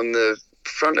the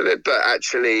front of it. But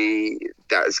actually,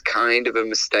 that is kind of a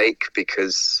mistake,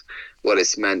 because what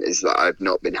it's meant is that I've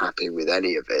not been happy with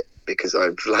any of it, because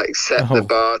I've like set the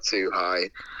bar too high.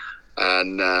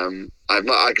 And I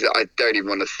don't even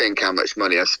want to think how much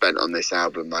money I've spent on this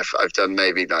album. I've done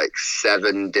maybe like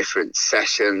 7 different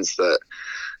sessions that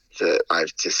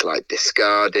I've just like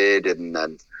discarded and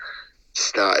then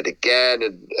started again,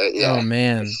 and yeah. Oh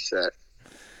man,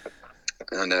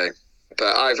 I know,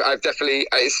 but I've definitely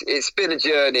it's been a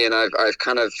journey, and I've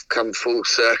kind of come full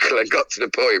circle and got to the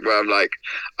point where I'm like,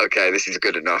 okay, this is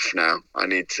good enough now. I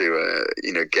need to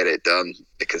get it done,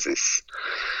 because it's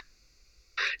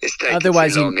taking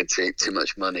otherwise too long and too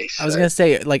much money. So. I was gonna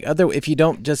say, if you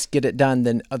don't just get it done,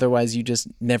 then otherwise you just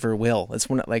never will. It's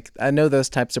one I know those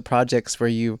types of projects where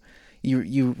you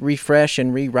refresh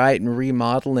and rewrite and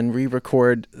remodel and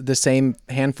re-record the same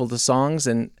handful of songs,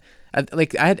 and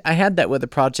I had that with a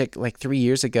project like 3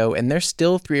 years ago, and there's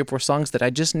still 3 or 4 songs that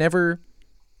I just never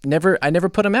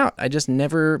put them out. I just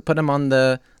never put them on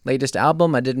the latest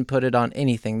album. I didn't put it on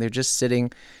anything. They're just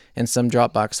sitting in some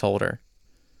Dropbox folder.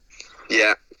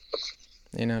 Yeah.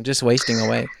 Just wasting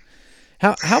away.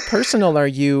 How personal are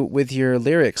you with your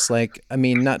lyrics? Like, I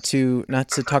mean, not to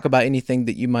talk about anything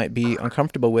that you might be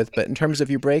uncomfortable with, but in terms of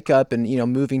your breakup and,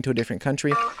 moving to a different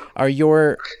country, are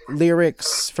your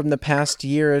lyrics from the past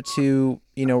year or two,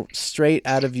 straight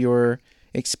out of your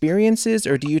experiences,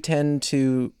 or do you tend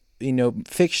to,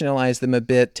 fictionalize them a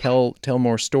bit, tell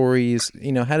more stories?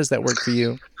 How does that work for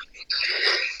you?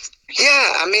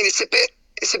 Yeah, I mean, it's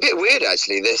a bit weird,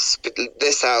 actually, this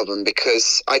album,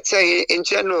 because I'd say in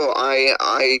general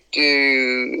I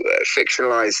do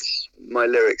fictionalize my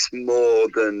lyrics more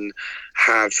than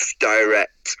have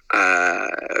direct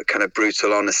kind of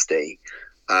brutal honesty,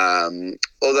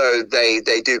 although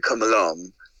they do come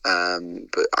along,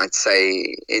 but I'd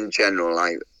say in general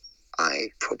I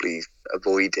probably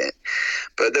avoid it.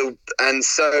 And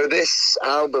so this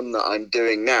album that I'm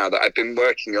doing now, that I've been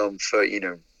working on for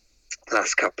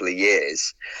last couple of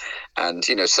years, and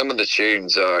some of the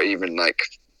tunes are even like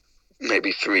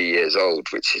maybe 3 years old,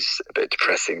 which is a bit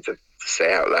depressing to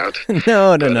say out loud.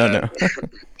 No.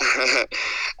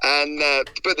 And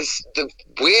but the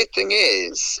weird thing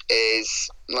is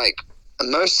like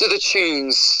most of the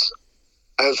tunes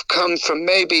have come from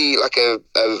maybe like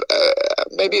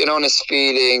maybe an honest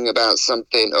feeling about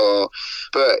something,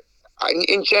 but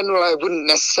in general, I wouldn't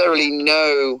necessarily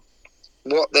know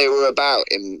what they were about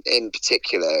in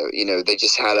particular. You know, they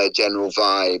just had a general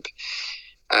vibe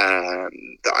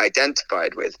that I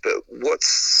identified with. But what's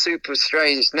super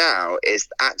strange now is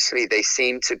actually they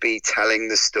seem to be telling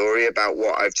the story about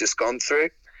what I've just gone through.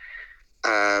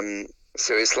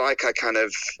 So it's like I kind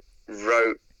of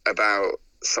wrote about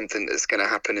something that's going to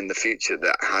happen in the future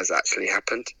that has actually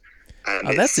happened. And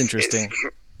oh, that's interesting.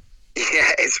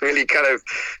 It's really kind of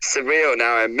surreal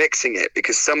now. I'm mixing it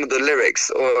because some of the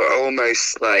lyrics are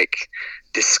almost like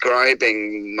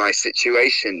describing my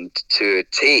situation to a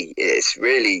T. It's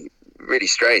really, really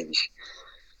strange.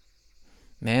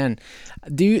 Man,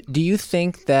 do you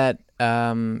think that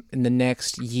in the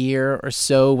next year or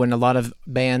so, when a lot of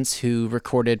bands who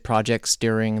recorded projects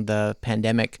during the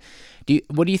pandemic,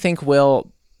 what do you think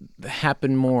will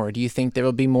happen more? Do you think there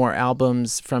will be more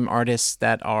albums from artists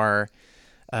that are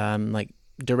like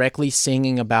directly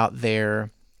singing about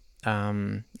their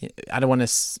I don't want to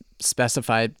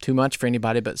specify too much for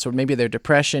anybody, but sort of maybe their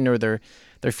depression or their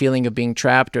feeling of being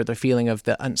trapped or their feeling of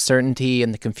the uncertainty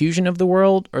and the confusion of the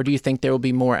world? Or do you think there will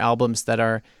be more albums that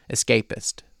are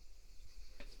escapist?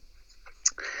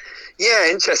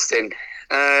 Yeah, interesting.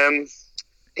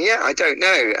 Yeah, I don't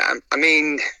know. I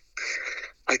mean,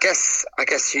 I guess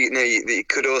you know it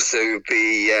could also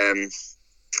be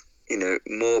you know,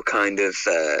 more kind of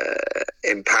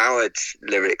empowered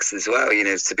lyrics as well. You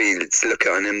know, to look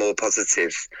at it in a more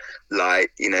positive light.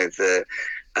 You know,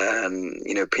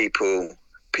 you know, people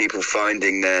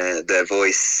finding their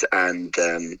voice and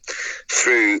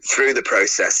through the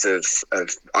process of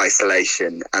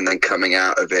isolation, and then coming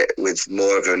out of it with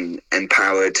more of an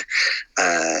empowered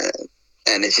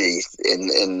energy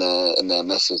in their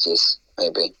messages.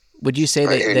 Maybe. Would you say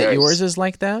that yours is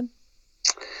like that?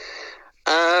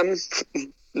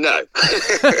 No. No,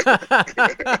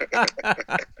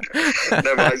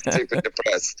 I'm super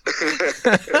depressed.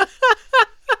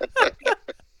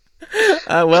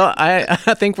 Well,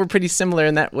 I think we're pretty similar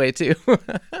in that way too.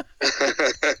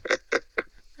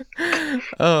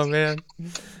 Oh man,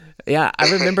 yeah.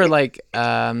 I remember like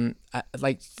 4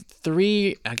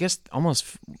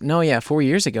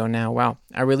 years ago now. Wow,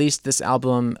 I released this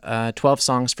album, 12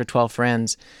 Songs for 12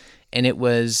 Friends, and it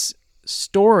was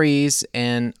stories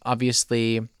and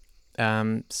obviously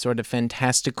sort of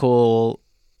fantastical,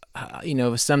 you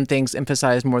know, some things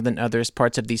emphasized more than others,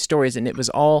 parts of these stories, and it was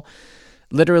all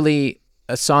literally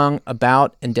a song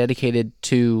about and dedicated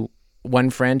to one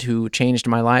friend who changed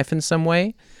my life in some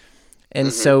way.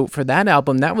 And so for that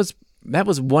album, that was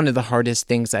one of the hardest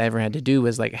things I ever had to do,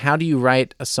 was like, how do you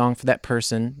write a song for that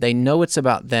person? They know it's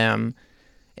about them,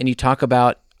 and you talk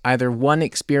about either one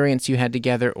experience you had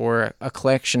together or a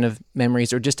collection of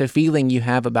memories or just a feeling you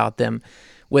have about them,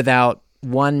 without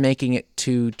one making it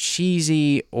too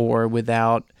cheesy or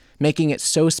without making it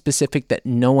so specific that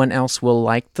no one else will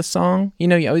like the song. You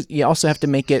know, you also have to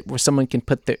make it where someone can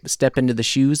step into the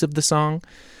shoes of the song,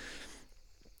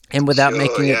 and without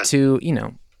making it too, you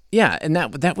know, yeah. And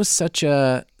that was such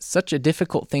a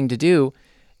difficult thing to do.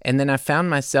 And then I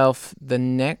found myself, the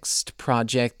next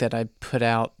project that I put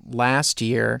out last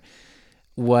year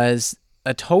was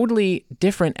a totally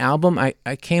different album. I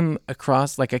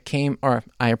approached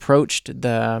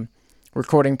the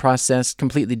recording process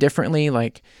completely differently.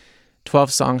 Like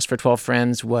 12 Songs for 12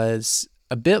 Friends was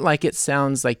a bit like it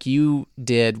sounds like you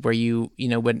did, where you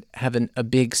would have a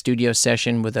big studio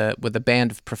session with a band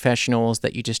of professionals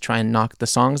that you just try and knock the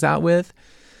songs out with.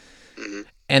 Mm-hmm.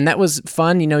 And that was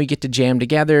fun. You know, you get to jam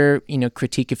together, you know,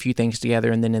 critique a few things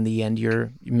together, and then in the end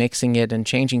you're mixing it and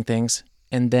changing things.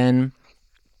 And then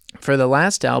for the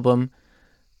last album,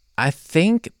 I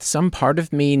think some part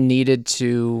of me needed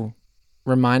to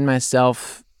remind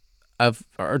myself of,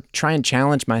 or try and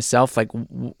challenge myself, like,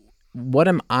 what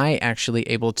am I actually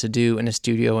able to do in a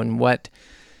studio, and what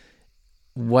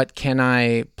can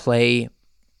I play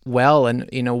well, and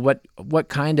you know, what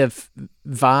kind of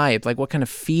vibe, like what kind of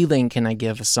feeling can I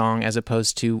give a song, as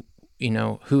opposed to, you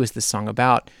know, who is this song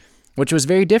about, which was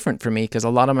very different for me, because a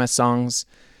lot of my songs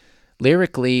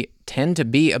lyrically tend to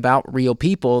be about real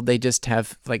people. They just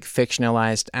have like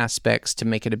fictionalized aspects to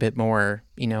make it a bit more,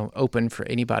 you know, open for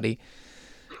anybody.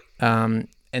 And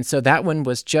so that one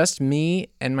was just me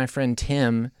and my friend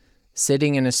Tim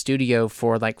sitting in a studio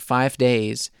for like 5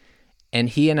 days, and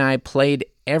he and I played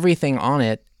everything on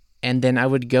it. And then I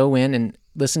would go in and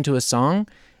listen to a song,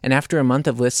 and after a month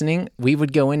of listening, we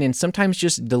would go in and sometimes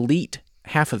just delete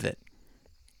half of it.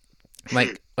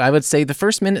 Like, I would say the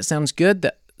first minute sounds good,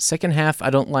 the second half,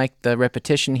 I don't like the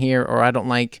repetition here, or I don't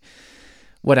like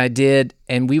what I did,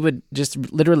 and we would just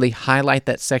literally highlight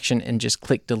that section and just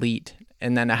click delete,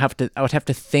 and then I would have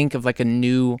to think of like a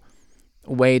new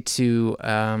way to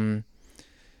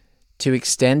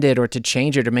extend it or to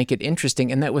change it or make it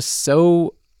interesting, and that was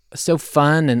so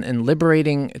fun and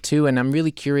liberating too. And I'm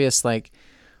really curious, like,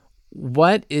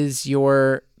 what is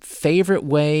your favorite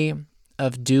way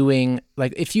of doing,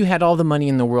 like, if you had all the money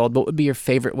in the world, what would be your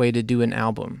favorite way to do an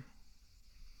album?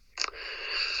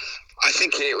 I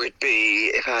think it would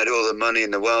be, if I had all the money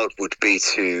in the world, would be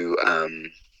to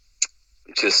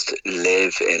just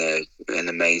live in an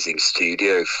amazing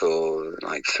studio for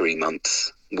like 3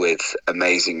 months with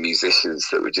amazing musicians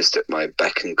that were just at my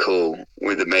beck and call,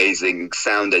 with amazing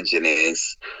sound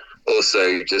engineers,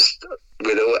 also just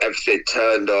with everything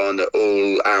turned on at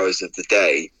all hours of the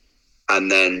day,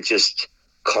 and then just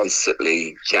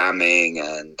constantly jamming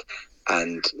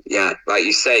and yeah, like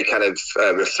you say, kind of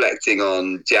reflecting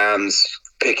on jams,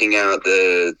 picking out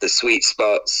the sweet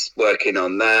spots, working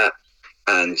on that,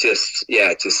 and just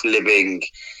living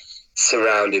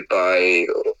surrounded by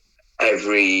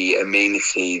every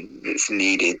amenity that's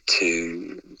needed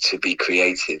to be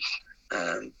creative.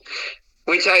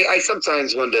 Which I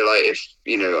sometimes wonder, like, if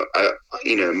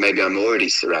maybe I'm already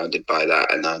surrounded by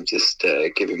that, and I'm just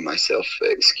giving myself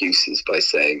excuses by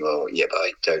saying, "Oh, yeah, but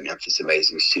I don't have this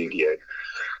amazing studio."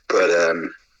 But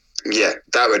yeah,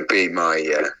 that would be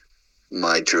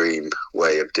my dream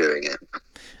way of doing it.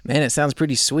 Man, it sounds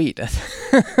pretty sweet. I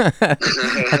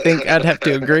think I'd have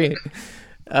to agree.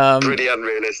 Pretty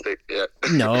unrealistic, yeah.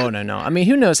 No. I mean,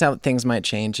 who knows how things might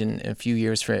change in a few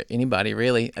years for anybody,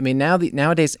 really. I mean,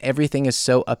 nowadays, everything is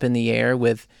so up in the air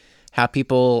with how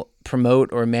people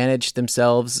promote or manage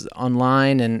themselves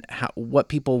online and what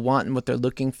people want and what they're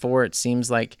looking for. It seems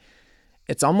like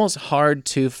it's almost hard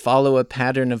to follow a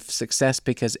pattern of success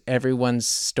because everyone's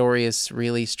story is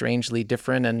really strangely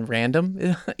different and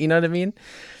random. You know what I mean?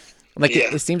 Like,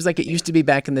 it seems like it used to be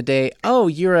back in the day. Oh,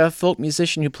 you're a folk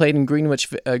musician who played in Greenwich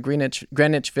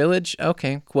Village.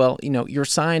 Okay, well, you're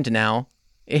signed now,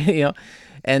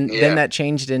 and then that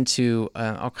changed into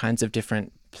all kinds of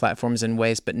different platforms and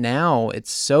ways. But now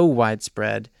it's so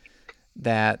widespread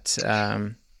that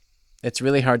it's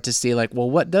really hard to see, like, well,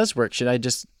 what does work? Should I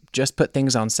just put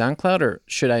things on SoundCloud, or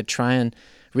should I try and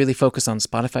really focus on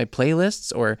Spotify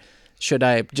playlists, or should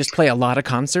I just play a lot of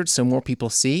concerts so more people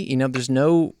see?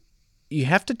 You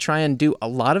have to try and do a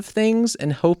lot of things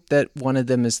and hope that one of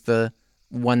them is the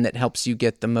one that helps you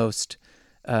get the most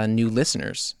new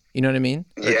listeners. You know what I mean?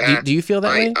 Yeah. Do you feel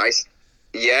that way?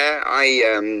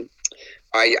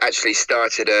 I actually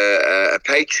started a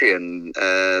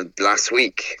Patreon last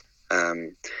week,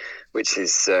 which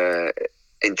is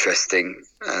interesting.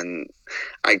 And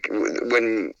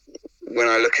when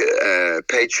I look at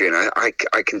Patreon,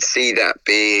 I can see that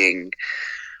being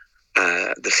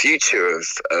the future of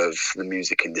the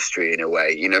music industry in a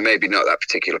way. Maybe not that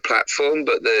particular platform,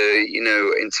 but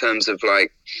in terms of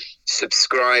like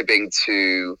subscribing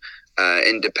to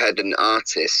independent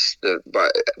artists,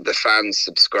 the fans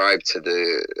subscribe to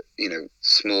the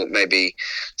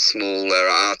smaller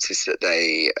artists that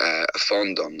they are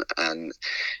fond on,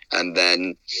 and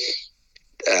then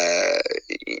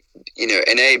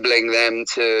enabling them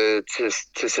to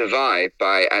survive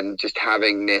and just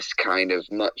having this kind of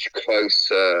much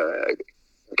closer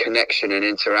connection and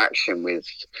interaction with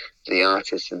the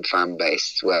artists and fan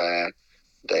base, where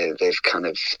they're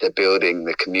building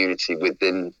the community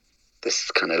within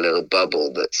this kind of little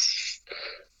bubble that's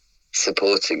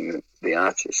supporting the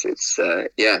artists. It's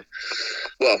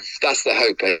well, that's the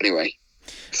hope anyway.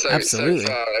 Absolutely. So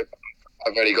far,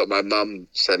 I've only got my mum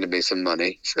sending me some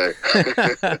money, so.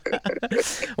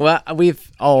 Well,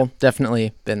 we've all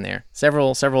definitely been there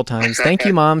several times. Thank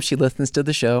you, Mom. She listens to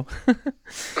the show.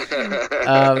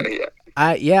 Man,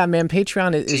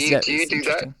 Patreon is. Do you do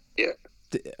that? Yeah.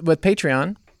 With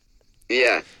Patreon.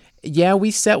 Yeah. Yeah, we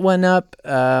set one up.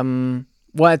 Well,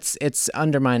 it's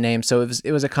under my name, so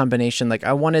it was a combination. Like,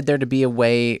 I wanted there to be a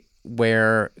way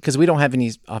where, because we don't have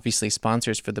any obviously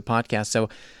sponsors for the podcast, so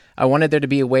I wanted there to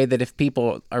be a way that if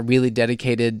people are really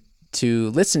dedicated to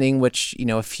listening, which,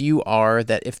 a few are,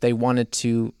 that if they wanted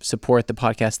to support the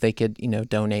podcast, they could,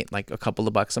 donate like a couple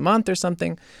of bucks a month or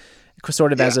something,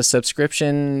 sort of as a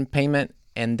subscription payment.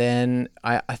 And then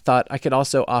I thought I could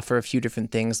also offer a few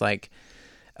different things, like,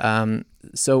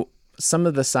 so some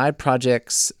of the side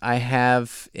projects I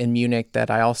have in Munich that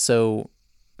I also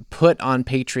put on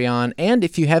Patreon. And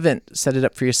if you haven't set it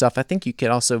up for yourself, I think you could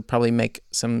also probably make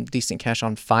some decent cash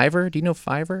on Fiverr. Do you know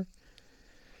Fiverr?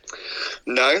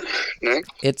 No.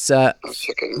 It's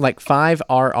like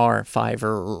 5RR,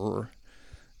 Fiverr.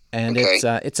 And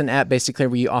it's an app basically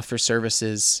where you offer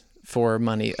services for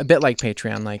money, a bit like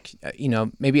Patreon. Like,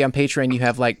 maybe on Patreon you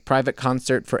have like private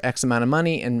concert for X amount of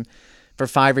money, and for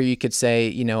Fiverr you could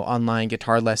say, online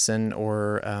guitar lesson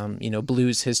or,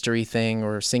 blues history thing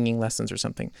or singing lessons or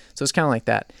something. So it's kind of like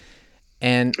that.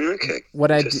 And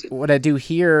what I do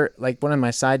here, like one of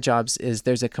my side jobs is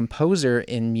there's a composer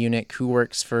in Munich who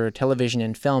works for television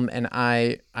and film, and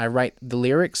I write the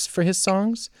lyrics for his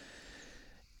songs.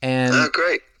 And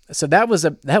great. So that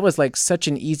was like such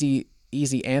an easy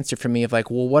answer for me of like,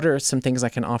 well, what are some things I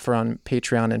can offer on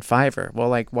Patreon and Fiverr? Well,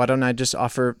 like, why don't I just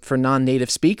offer for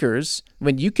non-native speakers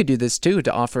when you could do this too,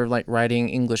 to offer like writing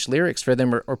English lyrics for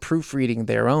them or proofreading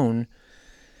their own,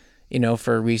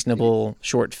 for a reasonable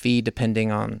short fee,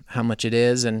 depending on how much it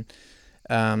is. And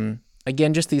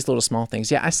again, just these little small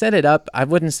things. Yeah, I set it up. I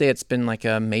wouldn't say it's been like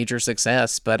a major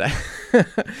success, but I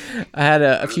had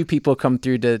a few people come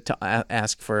through to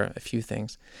ask for a few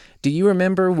things. Do you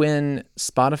remember when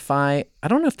Spotify, I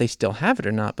don't know if they still have it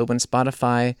or not, but when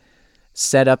Spotify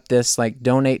set up this like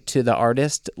donate to the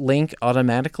artist link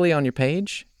automatically on your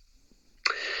page?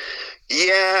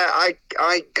 Yeah,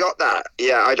 I got that.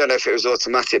 Yeah, I don't know if it was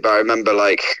automatic, but I remember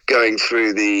like going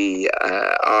through the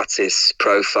artist's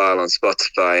profile on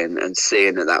Spotify and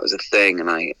seeing that was a thing, and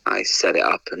I set it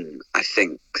up, and I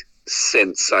think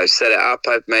since I've set it up,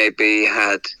 I've maybe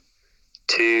had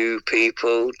 2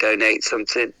 people donate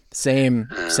something. Same.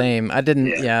 I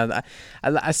didn't. Yeah,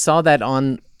 I saw that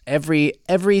on every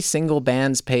single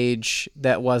band's page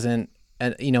that wasn't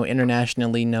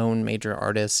internationally known major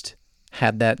artist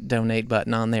had that donate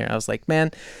button on there. I was like,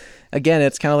 man, again,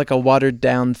 it's kind of like a watered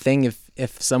down thing.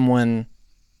 If someone,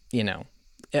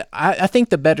 I think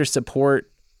the better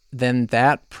support than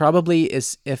that probably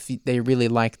is if they really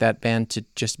like that band to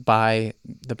just buy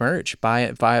the merch, buy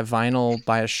a vinyl,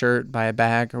 buy a shirt, buy a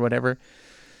bag or whatever.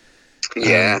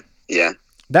 Yeah.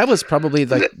 That was probably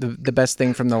like the best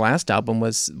thing from the last album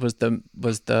was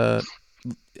the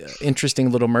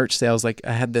interesting little merch sales. Like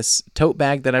I had this tote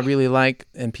bag that I really like,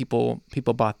 and people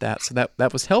bought that, so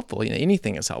that was helpful.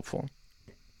 Anything is helpful.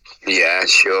 Yeah,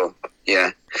 sure.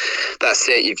 Yeah, that's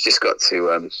it. You've just got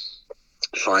to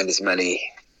find as many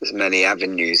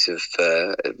avenues of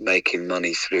making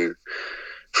money through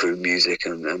music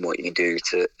and what you do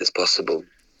as possible.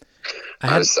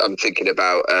 I'm thinking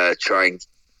about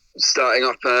starting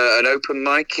up an open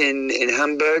mic in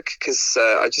Hamburg, because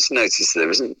I just noticed there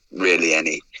isn't really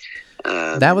any.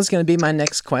 That was going to be my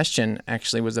next question,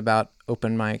 actually, was about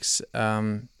open mics.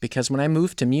 Because when I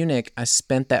moved to Munich, I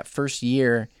spent that first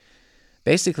year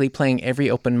basically playing every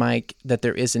open mic that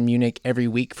there is in Munich every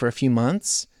week for a few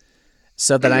months,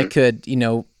 so that I could,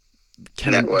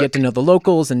 kind of get to know the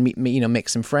locals and meet, make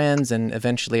some friends. And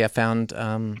eventually I found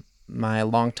my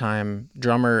longtime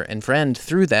drummer and friend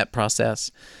through that process.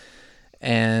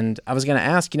 And I was going to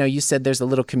ask, you said there's a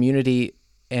little community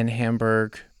in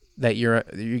Hamburg that you're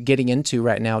getting into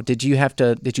right now. Did you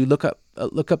look up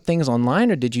things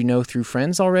online, or did you know through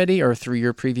friends already, or through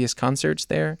your previous concerts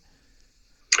there?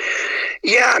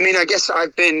 Yeah, I mean, I guess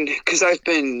I've been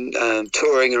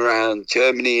touring around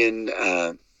Germany and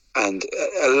a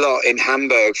lot in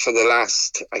Hamburg for the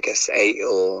last, I guess, 8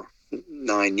 or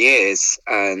 9 years,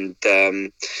 and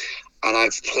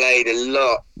I've played a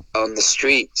lot on the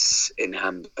streets in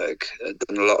Hamburg,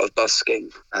 done a lot of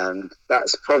busking, and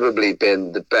that's probably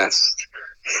been the best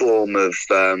form of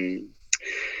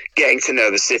getting to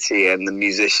know the city and the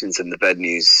musicians and the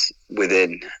venues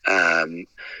within,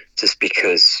 just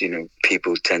because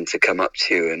people tend to come up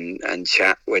to you and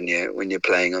chat when you're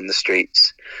playing on the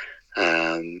streets,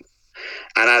 and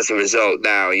as a result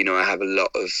now I have a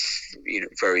lot of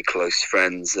very close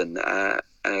friends and a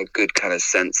good kind of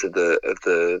sense of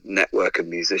the network of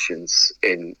musicians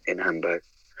in Hamburg.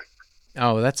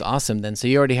 Oh, that's awesome then. So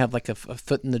you already have like a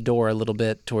foot in the door a little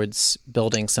bit towards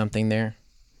building something there.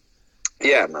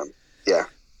 Yeah, man. Yeah.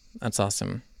 That's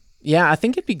awesome. Yeah, I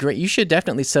think it'd be great. You should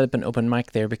definitely set up an open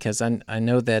mic there, because I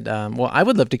know that, I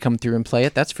would love to come through and play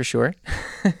it. That's for sure.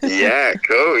 Yeah,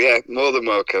 cool. Yeah, more than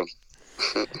welcome.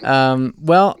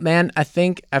 Well, man, I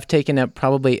think I've taken up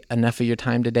probably enough of your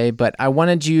time today, but I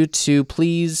wanted you to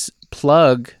please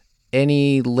plug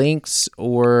any links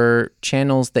or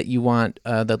channels that you want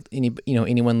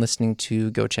anyone listening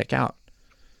to go check out.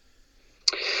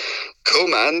 Cool,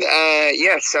 man.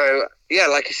 So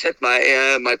like I said, my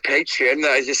Patreon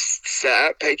that I just set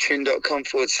up,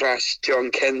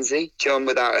 patreon.com/John Kenzie, John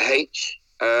without a H.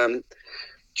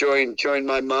 Join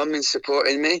my mum in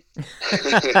supporting me.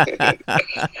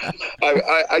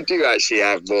 I do actually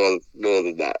have more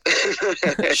than that.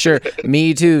 Sure,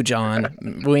 me too, John.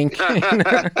 Wink.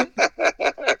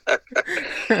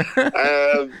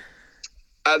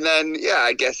 And then, yeah,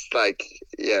 I guess like,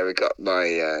 yeah, we got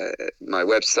my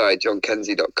website,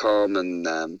 johnkenzie.com,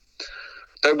 and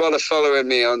don't bother following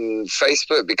me on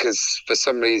Facebook because for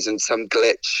some reason, some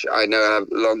glitch, I no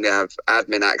longer have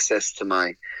admin access to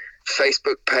my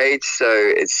Facebook page, so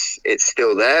it's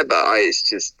still there, but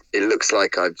it looks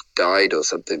like I've died or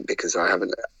something because I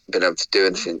haven't been able to do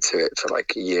anything to it for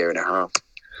like a year and a half.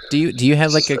 Do you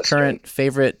have like a current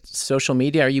favorite social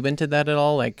media? Are you into that at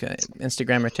all, like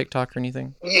Instagram or TikTok or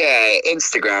anything? Yeah,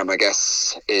 Instagram, I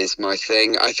guess, is my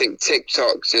thing. I think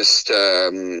TikTok just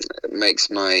makes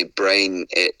my brain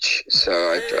itch, so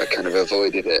I kind of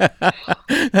avoided it.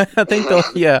 I think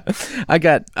yeah, I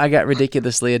got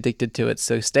ridiculously addicted to it.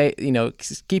 So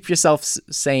keep yourself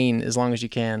sane as long as you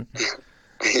can.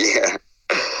 Yeah,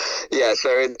 yeah. So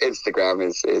Instagram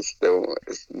is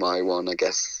my one, I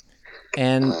guess.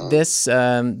 And this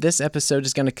episode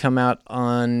is going to come out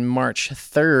on March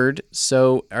 3rd.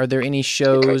 So are there any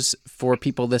shows for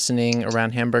people listening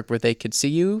around Hamburg where they could see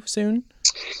you soon?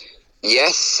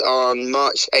 Yes, on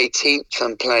March 18th,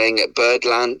 I'm playing at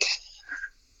Birdland,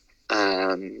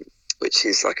 which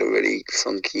is like a really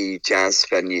funky jazz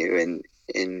venue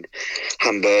in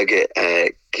Hamburg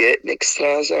at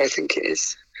Gärtnerstraße, I think it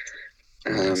is.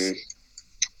 Nice.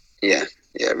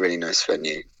 Yeah, really nice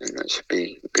venue, and that should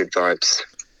be good vibes.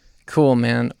 Cool,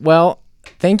 man. Well,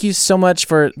 thank you so much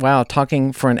for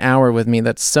talking for an hour with me.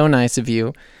 That's so nice of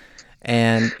you.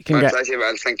 And my pleasure,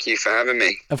 man. Thank you for having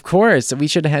me. Of course, we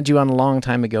should have had you on a long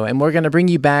time ago, and we're going to bring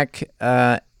you back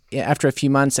after a few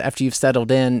months after you've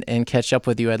settled in and catch up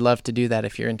with you. I'd love to do that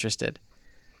if you're interested.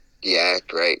 Yeah,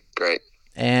 great.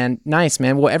 And nice,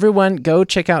 man. Well, everyone, go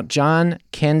check out John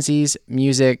Kenzie's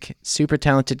music. Super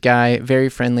talented guy, very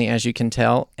friendly, as you can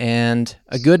tell, and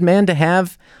a good man to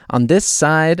have on this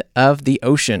side of the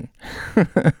ocean.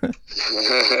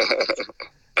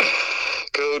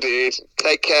 Cool, dude.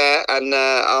 Take care, and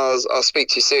I'll speak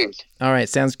to you soon. All right,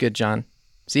 sounds good, John.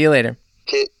 See you later.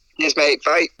 Cheers, mate.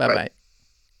 Bye. Bye-bye.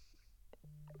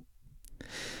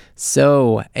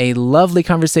 So, a lovely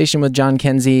conversation with John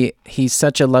Kenzie. He's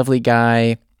such a lovely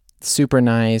guy, super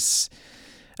nice.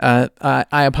 I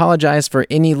apologize for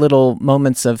any little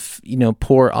moments of,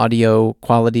 poor audio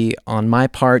quality on my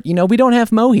part. We don't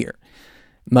have Mo here.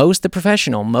 Mo's the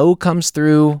professional. Mo comes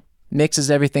through,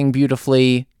 mixes everything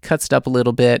beautifully, cuts it up a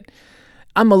little bit.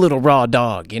 I'm a little raw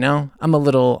dog, I'm a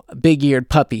little big-eared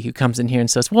puppy who comes in here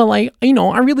and says, well, I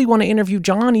really want to interview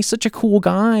John. He's such a cool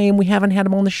guy, and we haven't had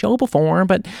him on the show before,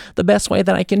 but the best way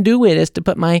that I can do it is to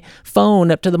put my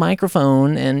phone up to the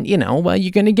microphone, and, you're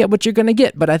going to get what you're going to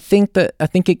get. But I think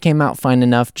it came out fine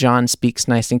enough. John speaks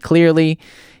nice and clearly.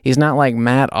 He's not like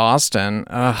Matt Austin.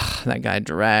 Ugh, that guy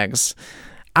drags.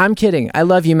 I'm kidding. I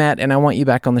love you, Matt, and I want you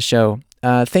back on the show.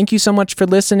 Thank you so much for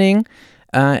listening.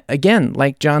 Again,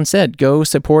 like John said, go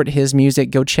support his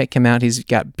music. Go check him out. He's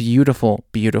got beautiful,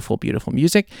 beautiful, beautiful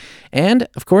music. And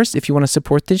of course, if you want to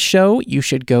support this show, you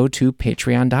should go to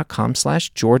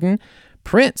patreon.com/Jordan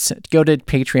Prince. Go to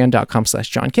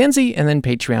patreon.com/John Kenzie and then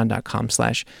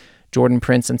patreon.com/Jordan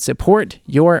Prince and support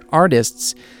your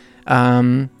artists.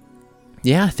 I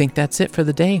think that's it for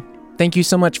the day. Thank you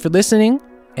so much for listening.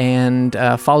 And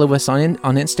follow us on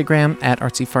Instagram at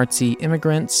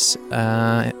artsyfartsyimmigrants,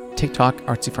 TikTok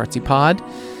artsyfartsypod,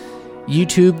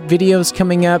 YouTube videos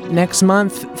coming up next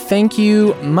month. Thank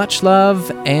you, much love,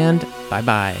 and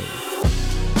bye-bye.